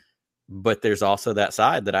 But there's also that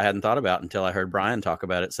side that I hadn't thought about until I heard Brian talk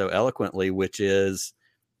about it so eloquently, which is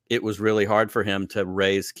it was really hard for him to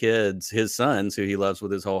raise kids, his sons, who he loves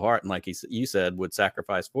with his whole heart. And like you said, would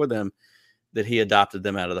sacrifice for them, that he adopted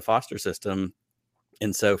them out of the foster system.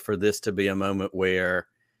 And so for this to be a moment where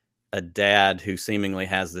a dad who seemingly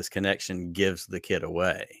has this connection gives the kid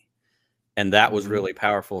away. And that was really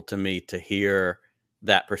powerful to me to hear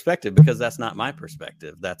that perspective, because that's not my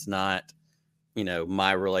perspective. That's not,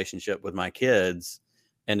 my relationship with my kids,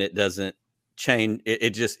 and it doesn't change.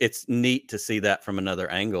 It's neat to see that from another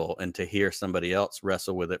angle and to hear somebody else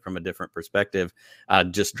wrestle with it from a different perspective. I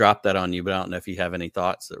just dropped that on you, but I don't know if you have any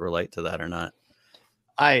thoughts that relate to that or not.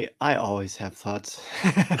 I always have thoughts.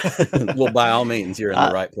 Well, by all means, you're in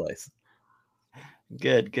the right place.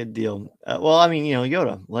 Good deal. Well, I mean,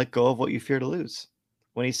 Yoda, let go of what you fear to lose.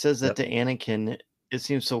 When he says that to Anakin, it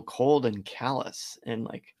seems so cold and callous and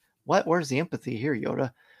like, where's the empathy here,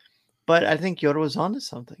 Yoda? But I think Yoda was onto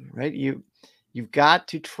something, right? You've got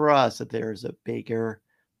to trust that there's a bigger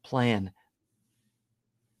plan,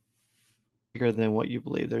 bigger than what you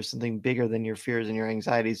believe. There's something bigger than your fears and your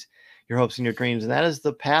anxieties, your hopes and your dreams. And that is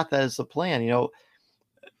the path, that is the plan.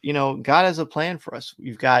 God has a plan for us.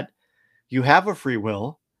 You have a free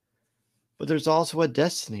will, but there's also a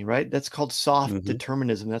destiny, right? That's called soft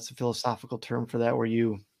determinism. That's a philosophical term for that, where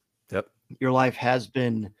your life has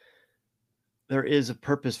been, there is a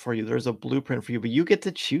purpose for you. There's a blueprint for you, but you get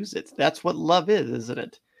to choose it. That's what love is, isn't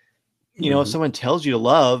it? If someone tells you to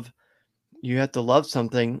love, you have to love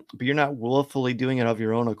something, but you're not willfully doing it of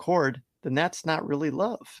your own accord, then that's not really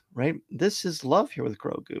love, right? This is love here with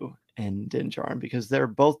Grogu and Din Djarin, because they're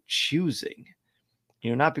both choosing,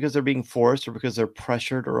 not because they're being forced or because they're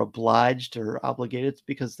pressured or obliged or obligated. It's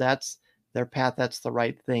because that's their path. That's the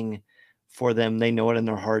right thing for them. They know it in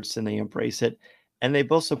their hearts and they embrace it. And they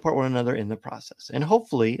both support one another in the process. And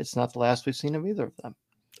hopefully it's not the last we've seen of either of them.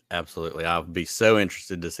 Absolutely. I'll be so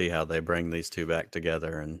interested to see how they bring these two back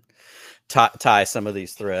together and tie some of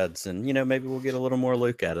these threads. And, maybe we'll get a little more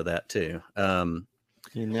Luke out of that too.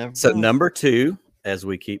 You never know. Number 2, as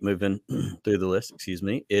we keep moving through the list,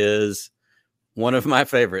 is one of my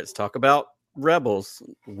favorites. Talk about rebels.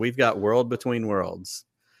 We've got World Between Worlds.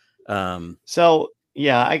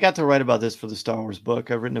 Yeah, I got to write about this for the Star Wars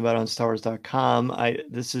book. I've written about it on StarWars.com.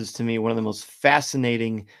 This is, to me, one of the most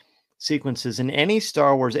fascinating sequences in any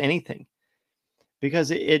Star Wars anything, because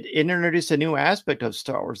it introduced a new aspect of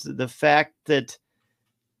Star Wars. The fact that,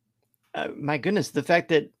 my goodness, the fact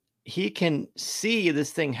that he can see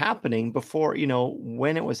this thing happening before,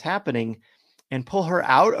 when it was happening, and pull her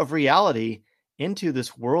out of reality into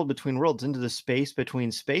this world between worlds, into the space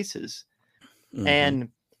between spaces, and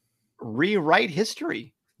rewrite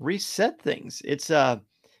history, reset things.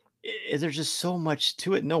 There's just so much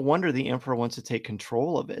to it. No wonder the Emperor wants to take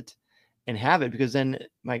control of it and have it, because then,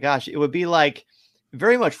 my gosh, it would be like,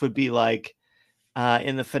 very much would be like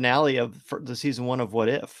in the finale of the season 1 of What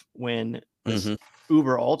If, when this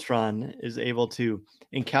Uber Ultron is able to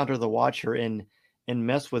encounter the Watcher and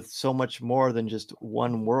mess with so much more than just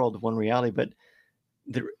one world, one reality, but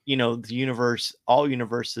the universe, all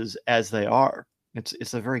universes as they are.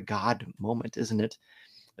 It's a very God moment, isn't it?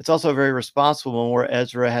 It's also a very responsible one where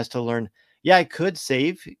Ezra has to learn, yeah, I could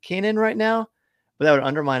save Kanan right now, but that would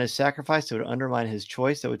undermine his sacrifice. It would undermine his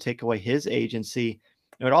choice. That would take away his agency.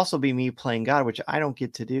 It would also be me playing God, which I don't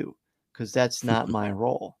get to do, because that's not my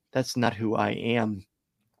role. That's not who I am.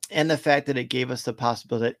 And the fact that it gave us the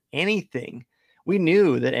possibility that anything, we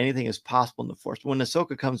knew that anything is possible in the Force. When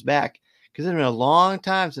Ahsoka comes back, because it's been a long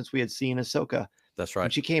time since we had seen Ahsoka. That's right.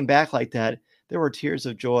 When she came back like that, there were tears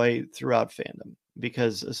of joy throughout fandom,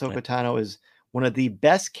 because Ahsoka Tano is one of the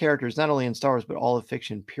best characters, not only in Star Wars, but all of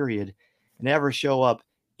fiction, period. And ever show up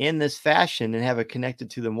in this fashion and have it connected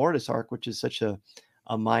to the Mortis arc, which is such a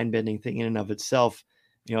mind-bending thing in and of itself.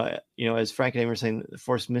 As Frank and I were saying, the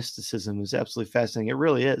Force mysticism is absolutely fascinating. It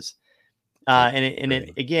really is. And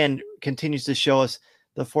it again continues to show us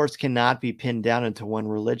the Force cannot be pinned down into one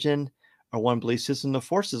religion or one belief system. The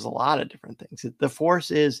Force is a lot of different things. The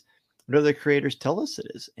Force is whatever the creators tell us it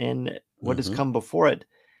is, and what has come before it.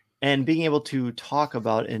 And being able to talk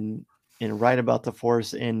about and write about the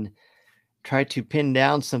Force and try to pin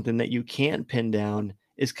down something that you can't pin down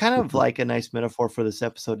is kind of like a nice metaphor for this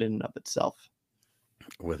episode in and of itself.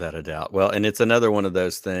 Without a doubt. Well, and it's another one of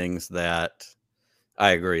those things that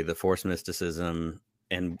I agree, the Force mysticism,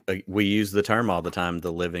 and we use the term all the time,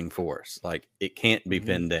 the living Force. Like, it can't be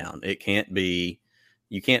pinned down. It can't be,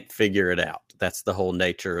 you can't figure it out. That's the whole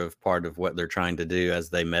nature of part of what they're trying to do as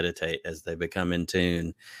they meditate, as they become in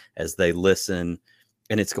tune, as they listen.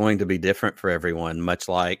 And it's going to be different for everyone, much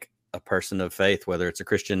like a person of faith, whether it's a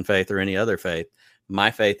Christian faith or any other faith. My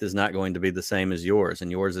faith is not going to be the same as yours, and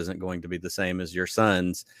yours isn't going to be the same as your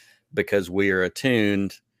son's, because we are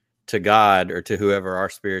attuned to God or to whoever our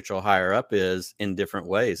spiritual higher up is in different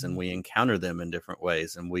ways, and we encounter them in different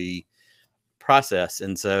ways, and we process.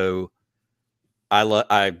 And so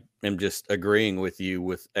I am just agreeing with you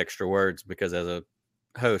with extra words, because as a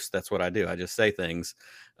host, that's what I do. I just say things.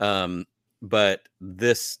 But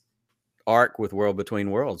this arc with World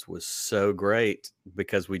Between Worlds was so great,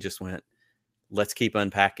 because we just went, let's keep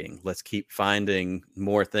unpacking. Let's keep finding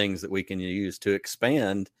more things that we can use to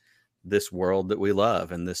expand this world that we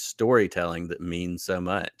love and this storytelling that means so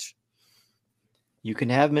much. You can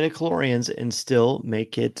have midichlorians and still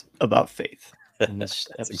make it about faith. And this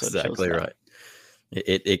That's episode exactly shows right.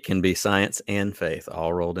 It can be science and faith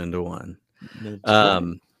all rolled into one.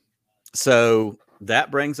 So that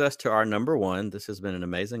brings us to our number one. This has been an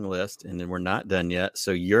amazing list, and then we're not done yet.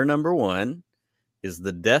 So your number one is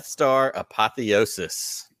the Death Star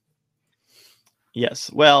apotheosis.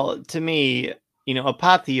 Yes. Well, to me,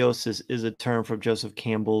 apotheosis is a term from Joseph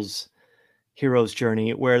Campbell's hero's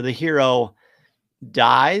journey, where the hero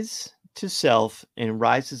dies to self and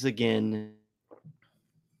rises again.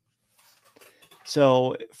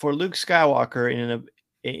 So for Luke Skywalker,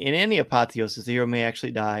 in any apotheosis, the hero may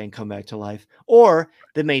actually die and come back to life, or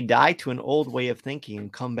they may die to an old way of thinking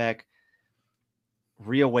and come back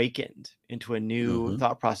reawakened into a new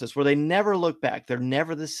thought process where they never look back. They're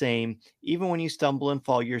never the same. Even when you stumble and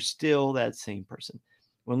fall, you're still that same person.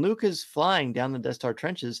 When Luke is flying down the Death Star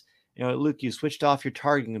trenches, Luke, you switched off your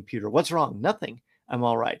targeting computer. What's wrong? Nothing. I'm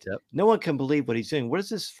all right. Yep. No one can believe what he's doing. What is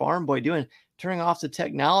this farm boy doing? Turning off the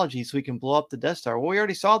technology so he can blow up the Death Star. Well, we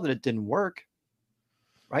already saw that it didn't work,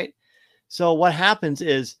 right? So what happens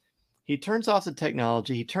is he turns off the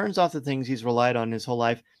technology. He turns off the things he's relied on his whole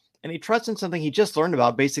life. And he trusts in something he just learned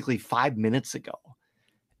about basically 5 minutes ago.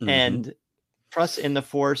 And trusts in the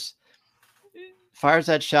Force, fires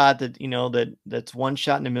that shot that's one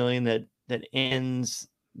shot in a million that ends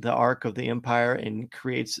the arc of the Empire and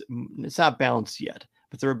creates, it's not balanced yet,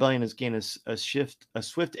 but the rebellion has gained a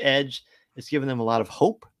swift edge. It's given them a lot of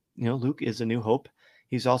hope. Luke is a new hope.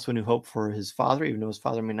 He's also a new hope for his father, even though his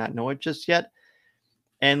father may not know it just yet.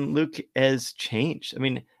 And Luke has changed. I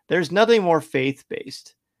mean, there's nothing more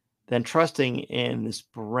faith-based than trusting in this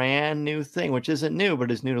brand new thing, which isn't new, but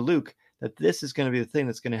is new to Luke, that this is going to be the thing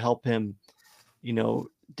that's going to help him,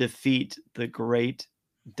 defeat the great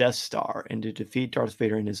Death Star and to defeat Darth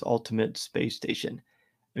Vader in his ultimate space station.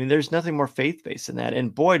 I mean, there's nothing more faith-based than that.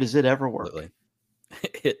 And boy, does it ever work. Absolutely.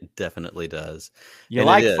 It definitely does. You And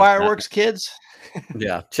it like is. fireworks, kids?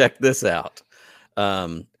 Yeah, check this out.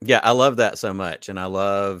 Yeah, I love that so much. And I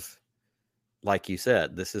love, like you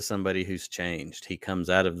said, this is somebody who's changed. He comes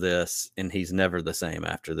out of this and he's never the same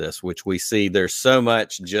after this, which we see there's so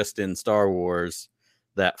much just in Star Wars,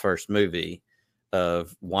 that first movie,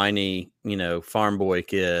 of whiny, farm boy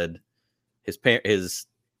kid. His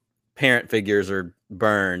parent figures are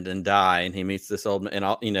burned and die, and he meets this old man, and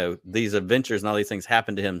all, these adventures and all these things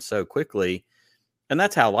happen to him so quickly. And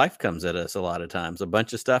that's how life comes at us a lot of times. A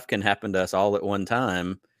bunch of stuff can happen to us all at one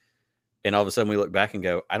time. And all of a sudden we look back and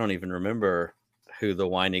go, I don't even remember who the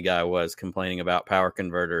whiny guy was complaining about power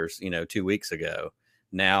converters, 2 weeks ago.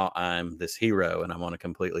 Now I'm this hero and I'm on a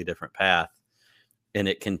completely different path. And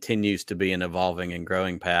it continues to be an evolving and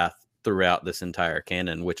growing path throughout this entire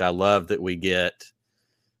canon, which I love that we get,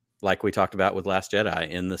 like we talked about with Last Jedi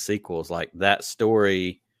in the sequels. Like, that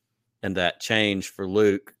story and that change for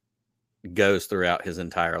Luke goes throughout his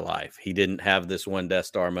entire life. He didn't have this one Death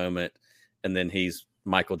Star moment and then he's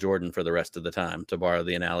Michael Jordan for the rest of the time, to borrow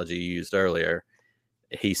the analogy you used earlier.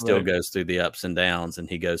 He still goes through the ups and downs, and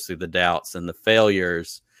he goes through the doubts and the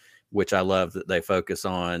failures, which I love that they focus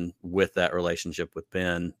on with that relationship with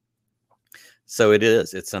Ben. So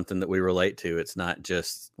it's something that we relate to. It's not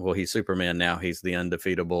just, well, he's Superman now, he's the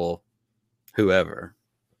undefeatable whoever.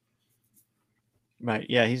 Right.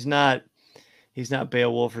 Yeah, he's not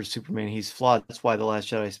Beowulf or Superman. He's flawed. That's why The Last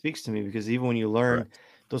Jedi speaks to me, because even when you learn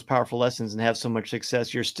those powerful lessons and have so much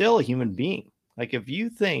success, you're still a human being. Like, if you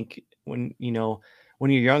think when you're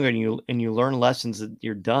younger and you learn lessons that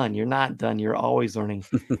you're done, you're not done. You're always learning.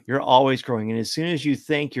 You're always growing. And as soon as you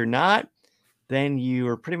think you're not, then you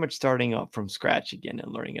are pretty much starting up from scratch again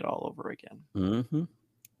and learning it all over again. Mm-hmm.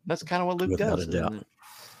 That's kind of what Luke does. Without a doubt.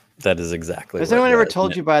 That is exactly. Has anyone ever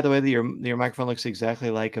told you, by the way, that your microphone looks exactly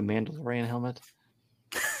like a Mandalorian helmet?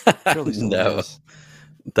 No,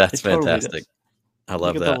 that's fantastic. Totally, I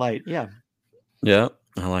love that. The light. Yeah,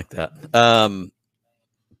 I like that.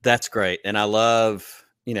 That's great, and I love.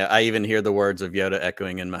 I even hear the words of Yoda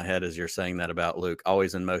echoing in my head as you're saying that about Luke.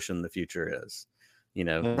 Always in motion, the future is.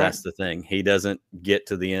 That's the thing. He doesn't get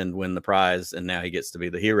to the end, win the prize, and now he gets to be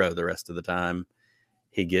the hero the rest of the time.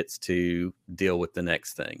 He gets to deal with the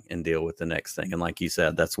next thing and deal with the next thing. And like you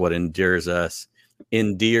said, that's what endears us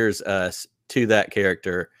to that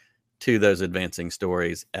character, to those advancing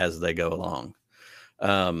stories as they go along.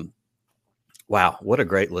 Wow, what a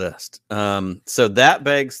great list. So that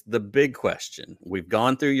begs the big question. We've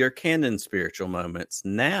gone through your canon spiritual moments.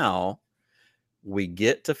 Now we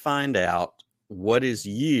get to find out what is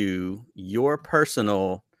your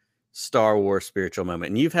personal Star Wars spiritual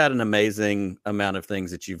moment. And you've had an amazing amount of things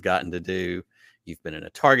that you've gotten to do. You've been in a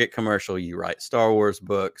Target commercial, you write Star Wars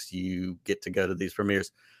books, you get to go to these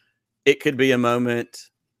premieres. It could be a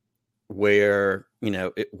moment where,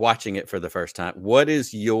 watching it for the first time. What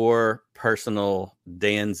is your personal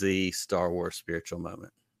Dan Z Star Wars spiritual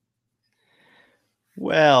moment?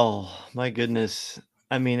 Well, my goodness.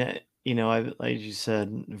 I mean, I've, like you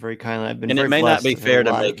said, very kindly, I've been and very it may blessed. Not be fair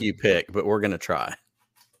to make you pick, but we're going to try.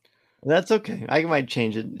 That's okay. I might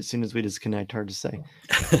change it as soon as we disconnect. Hard to say.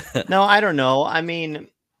 No, I don't know. I mean,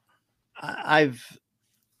 I've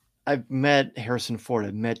met Harrison Ford.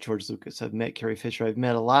 I've met George Lucas. I've met Carrie Fisher. I've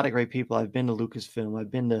met a lot of great people. I've been to Lucasfilm. I've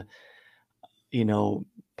been to,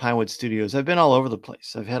 Pinewood Studios. I've been all over the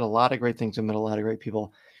place. I've had a lot of great things. I've met a lot of great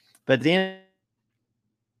people. But at the end,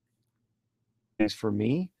 for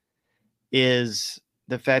me is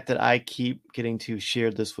the fact that I keep getting to share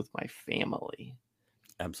this with my family.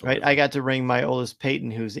 Absolutely. Right. I got to bring my oldest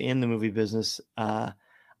Peyton, who's in the movie business. I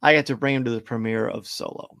got to bring him to the premiere of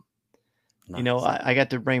Solo. Nice. I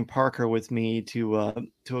got to bring Parker with me to a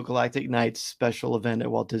Galactic Nights special event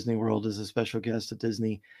at Walt Disney World as a special guest at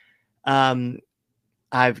Disney.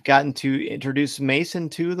 I've gotten to introduce Mason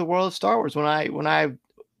to the world of Star Wars when I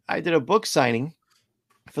did a book signing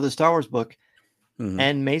for the Star Wars book. Mm-hmm.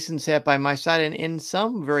 And Mason sat by my side, and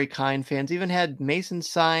some very kind fans even had Mason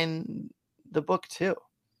sign the book too.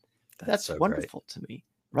 That's so wonderful to me,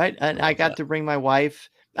 right? And I got to bring my wife.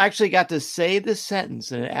 I actually got to say this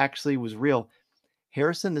sentence, and it actually was real.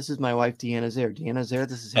 Harrison, this is my wife, Deanna Zehr. Deanna Zehr,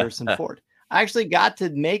 this is Harrison Ford. I actually got to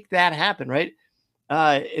make that happen, right?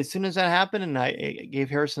 As soon as that happened, and I gave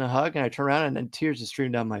Harrison a hug, and I turned around, and tears just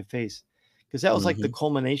streamed down my face, because that was like the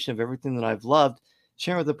culmination of everything that I've loved,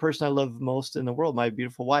 sharing with the person I love most in the world, my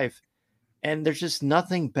beautiful wife. And there's just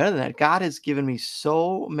nothing better than that. God has given me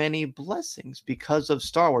so many blessings because of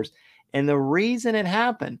Star Wars. And the reason it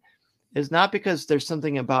happened is not because there's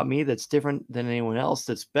something about me that's different than anyone else,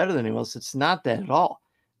 that's better than anyone else. It's not that at all.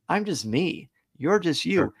 I'm just me. You're just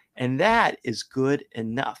you. Sure. And that is good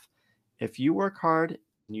enough. If you work hard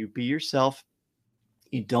and you be yourself,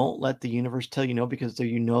 you don't let the universe tell you no, because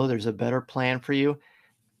there's a better plan for you.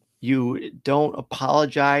 You don't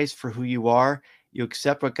apologize for who you are. You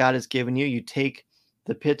accept what God has given you. You take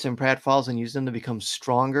the pits and pratfalls and use them to become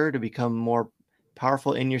stronger, to become more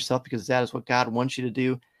powerful in yourself, because that is what God wants you to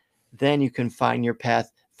do. Then you can find your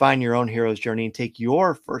path, find your own hero's journey, and take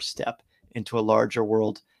your first step into a larger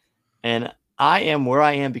world. And I am where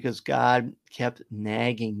I am because God kept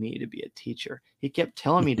nagging me to be a teacher. He kept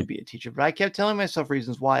telling me to be a teacher, but I kept telling myself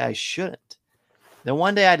reasons why I shouldn't. Then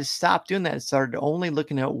one day I just stopped doing that and started only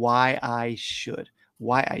looking at why I should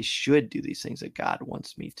do these things that God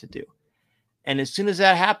wants me to do. And as soon as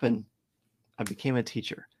that happened, I became a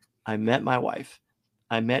teacher. I met my wife.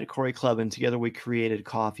 I met Corey Clubb, and together we created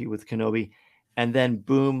Coffee with Kenobi. And then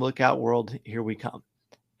boom, look out world, here we come.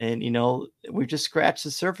 And, we've just scratched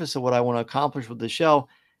the surface of what I want to accomplish with the show.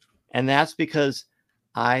 And that's because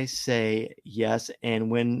I say yes. And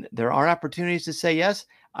when there are opportunities to say yes,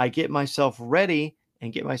 I get myself ready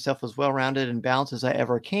and get myself as well-rounded and balanced as I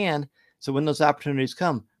ever can. So when those opportunities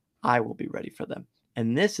come, I will be ready for them.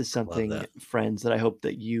 And this is something, friends, that I hope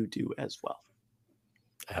that you do as well.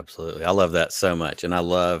 Absolutely. I love that so much. And I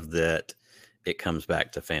love that it comes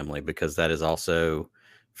back to family, because that is also,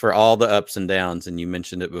 for all the ups and downs, and you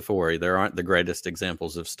mentioned it before, there aren't the greatest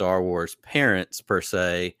examples of Star Wars parents per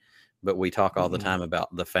se, but we talk all the time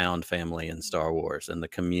about the found family in Star Wars and the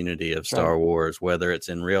community of Star Wars, whether it's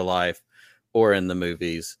in real life or in the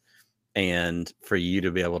movies. And for you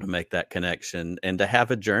to be able to make that connection and to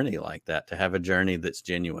have a journey like that, to have a journey that's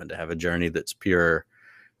genuine, to have a journey that's pure,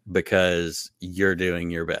 because you're doing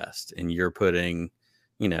your best and you're putting,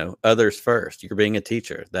 others first. You're being a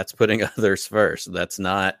teacher. That's putting others first. That's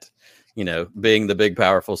not, being the big,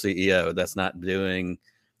 powerful CEO. That's not doing,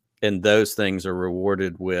 and those things are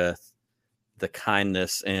rewarded with the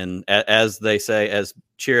kindness. And as they say, as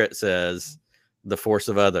Chirrut says, the force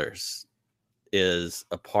of others is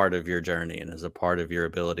a part of your journey and is a part of your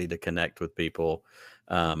ability to connect with people.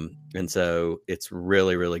 And so it's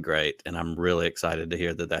really, really great. And I'm really excited to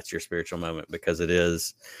hear that that's your spiritual moment, because it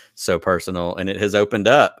is so personal, and it has opened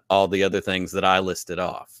up all the other things that I listed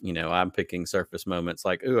off. I'm picking surface moments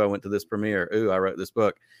like, ooh, I went to this premiere. Ooh, I wrote this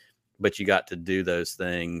book. But you got to do those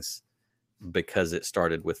things because it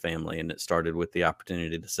started with family, and it started with the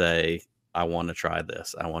opportunity to say, I want to try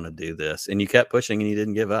this. I want to do this. And you kept pushing and you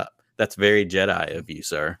didn't give up. That's very Jedi of you,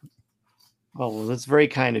 sir. Well, that's very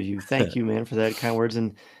kind of you. Thank you, man, for that kind words.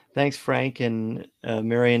 And thanks, Frank and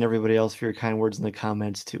Mary and everybody else, for your kind words in the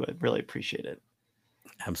comments too. I really appreciate it.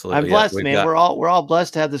 Absolutely. I'm blessed, man. We're all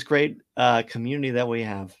blessed to have this great community that we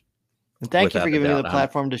have. And thank you for giving me the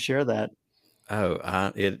platform to share that.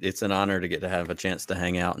 It's an honor to get to have a chance to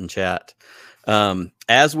hang out and chat.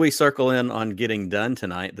 As we circle in on getting done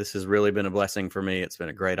tonight, this has really been a blessing for me. It's been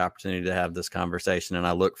a great opportunity to have this conversation, and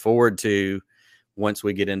I look forward to, once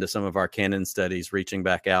we get into some of our canon studies, reaching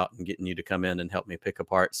back out and getting you to come in and help me pick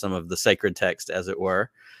apart some of the sacred text, as it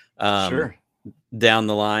were, sure, down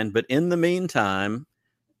the line. But in the meantime,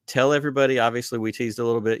 tell everybody, obviously we teased a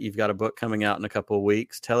little bit, you've got a book coming out in a couple of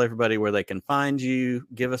weeks. Tell everybody where they can find you.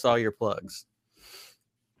 Give us all your plugs.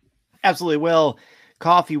 Absolutely. Well,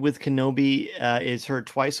 Coffee with Kenobi is heard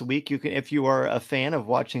twice a week. You can, if you are a fan of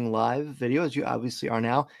watching live videos, you obviously are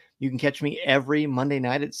now, you can catch me every Monday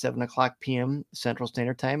night at 7:00 p.m. Central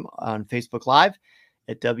Standard Time on Facebook Live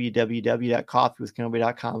at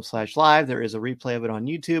www.coffeewithkenobi.com/live. There is a replay of it on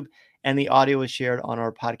YouTube, and the audio is shared on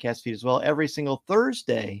our podcast feed as well. Every single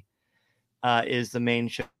Thursday is the main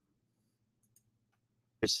show.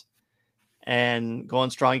 And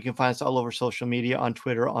going strong. You can find us all over social media, on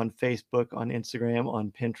Twitter, on Facebook, on Instagram,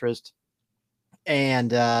 on Pinterest.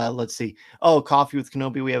 And let's see. Oh, Coffee with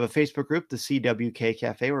Kenobi. We have a Facebook group, the CWK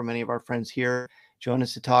Cafe, where many of our friends here join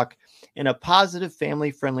us to talk in a positive,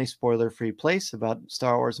 family-friendly, spoiler-free place about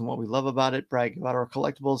Star Wars and what we love about it, brag about our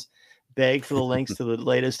collectibles, beg for the links to the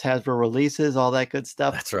latest Hasbro releases, all that good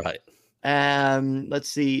stuff. That's right. Let's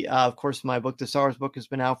see. Of course, my book, the Star Wars book, has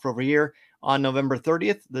been out for over a year. On November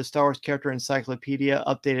 30th, the Star Wars Character Encyclopedia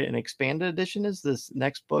Updated and Expanded Edition is this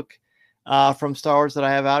next book from Star Wars that I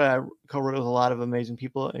have out. I co-wrote with a lot of amazing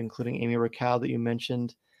people, including Amy Raquel that you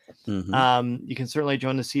mentioned. Mm-hmm. You can certainly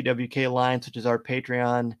join the CWK Alliance, which is our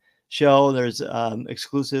Patreon show. There's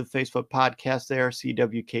exclusive Facebook podcast there,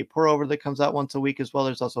 CWK Pour Over, that comes out once a week as well.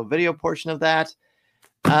 There's also a video portion of that.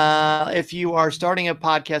 If you are starting a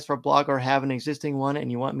podcast for a blog or have an existing one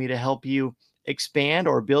and you want me to help you expand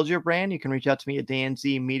or build your brand, you can reach out to me at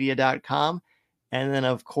danzmedia.com. And then,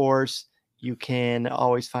 of course, you can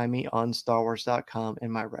always find me on starwars.com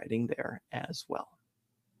and my writing there as well.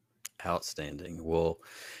 Outstanding. Well,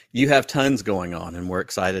 you have tons going on, and we're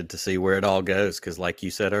excited to see where it all goes because, like you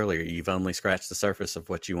said earlier, you've only scratched the surface of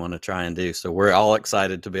what you want to try and do. So we're all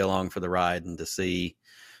excited to be along for the ride and to see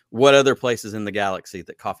what other places in the galaxy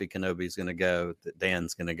that Coffee Kenobi is going to go, that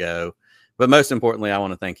Dan's going to go. But most importantly, I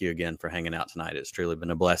want to thank you again for hanging out tonight. It's truly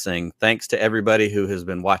been a blessing. Thanks to everybody who has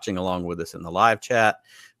been watching along with us in the live chat.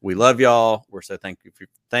 We love y'all. We're so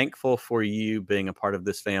thankful for you being a part of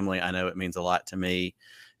this family. I know it means a lot to me.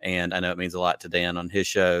 And I know it means a lot to Dan on his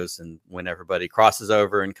shows and when everybody crosses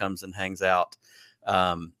over and comes and hangs out.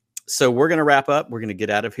 So we're going to wrap up. We're going to get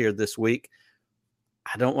out of here this week.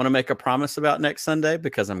 I don't want to make a promise about next Sunday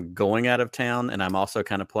because I'm going out of town and I'm also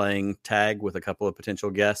kind of playing tag with a couple of potential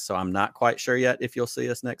guests. So I'm not quite sure yet if you'll see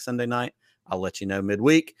us next Sunday night. I'll let you know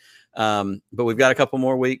midweek. But we've got a couple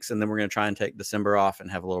more weeks and then we're going to try and take December off and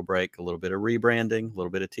have a little break, a little bit of rebranding, a little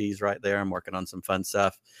bit of tease right there. I'm working on some fun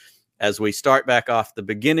stuff as we start back off the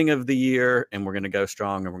beginning of the year, and we're going to go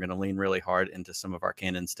strong and we're going to lean really hard into some of our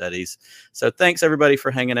canon studies. So thanks everybody for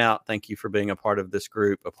hanging out. Thank you for being a part of this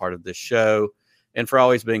group, a part of this show, and for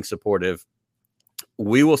always being supportive.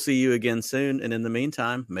 We will see you again soon. And in the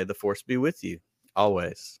meantime, may the force be with you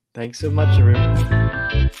always. Thanks so much, everyone.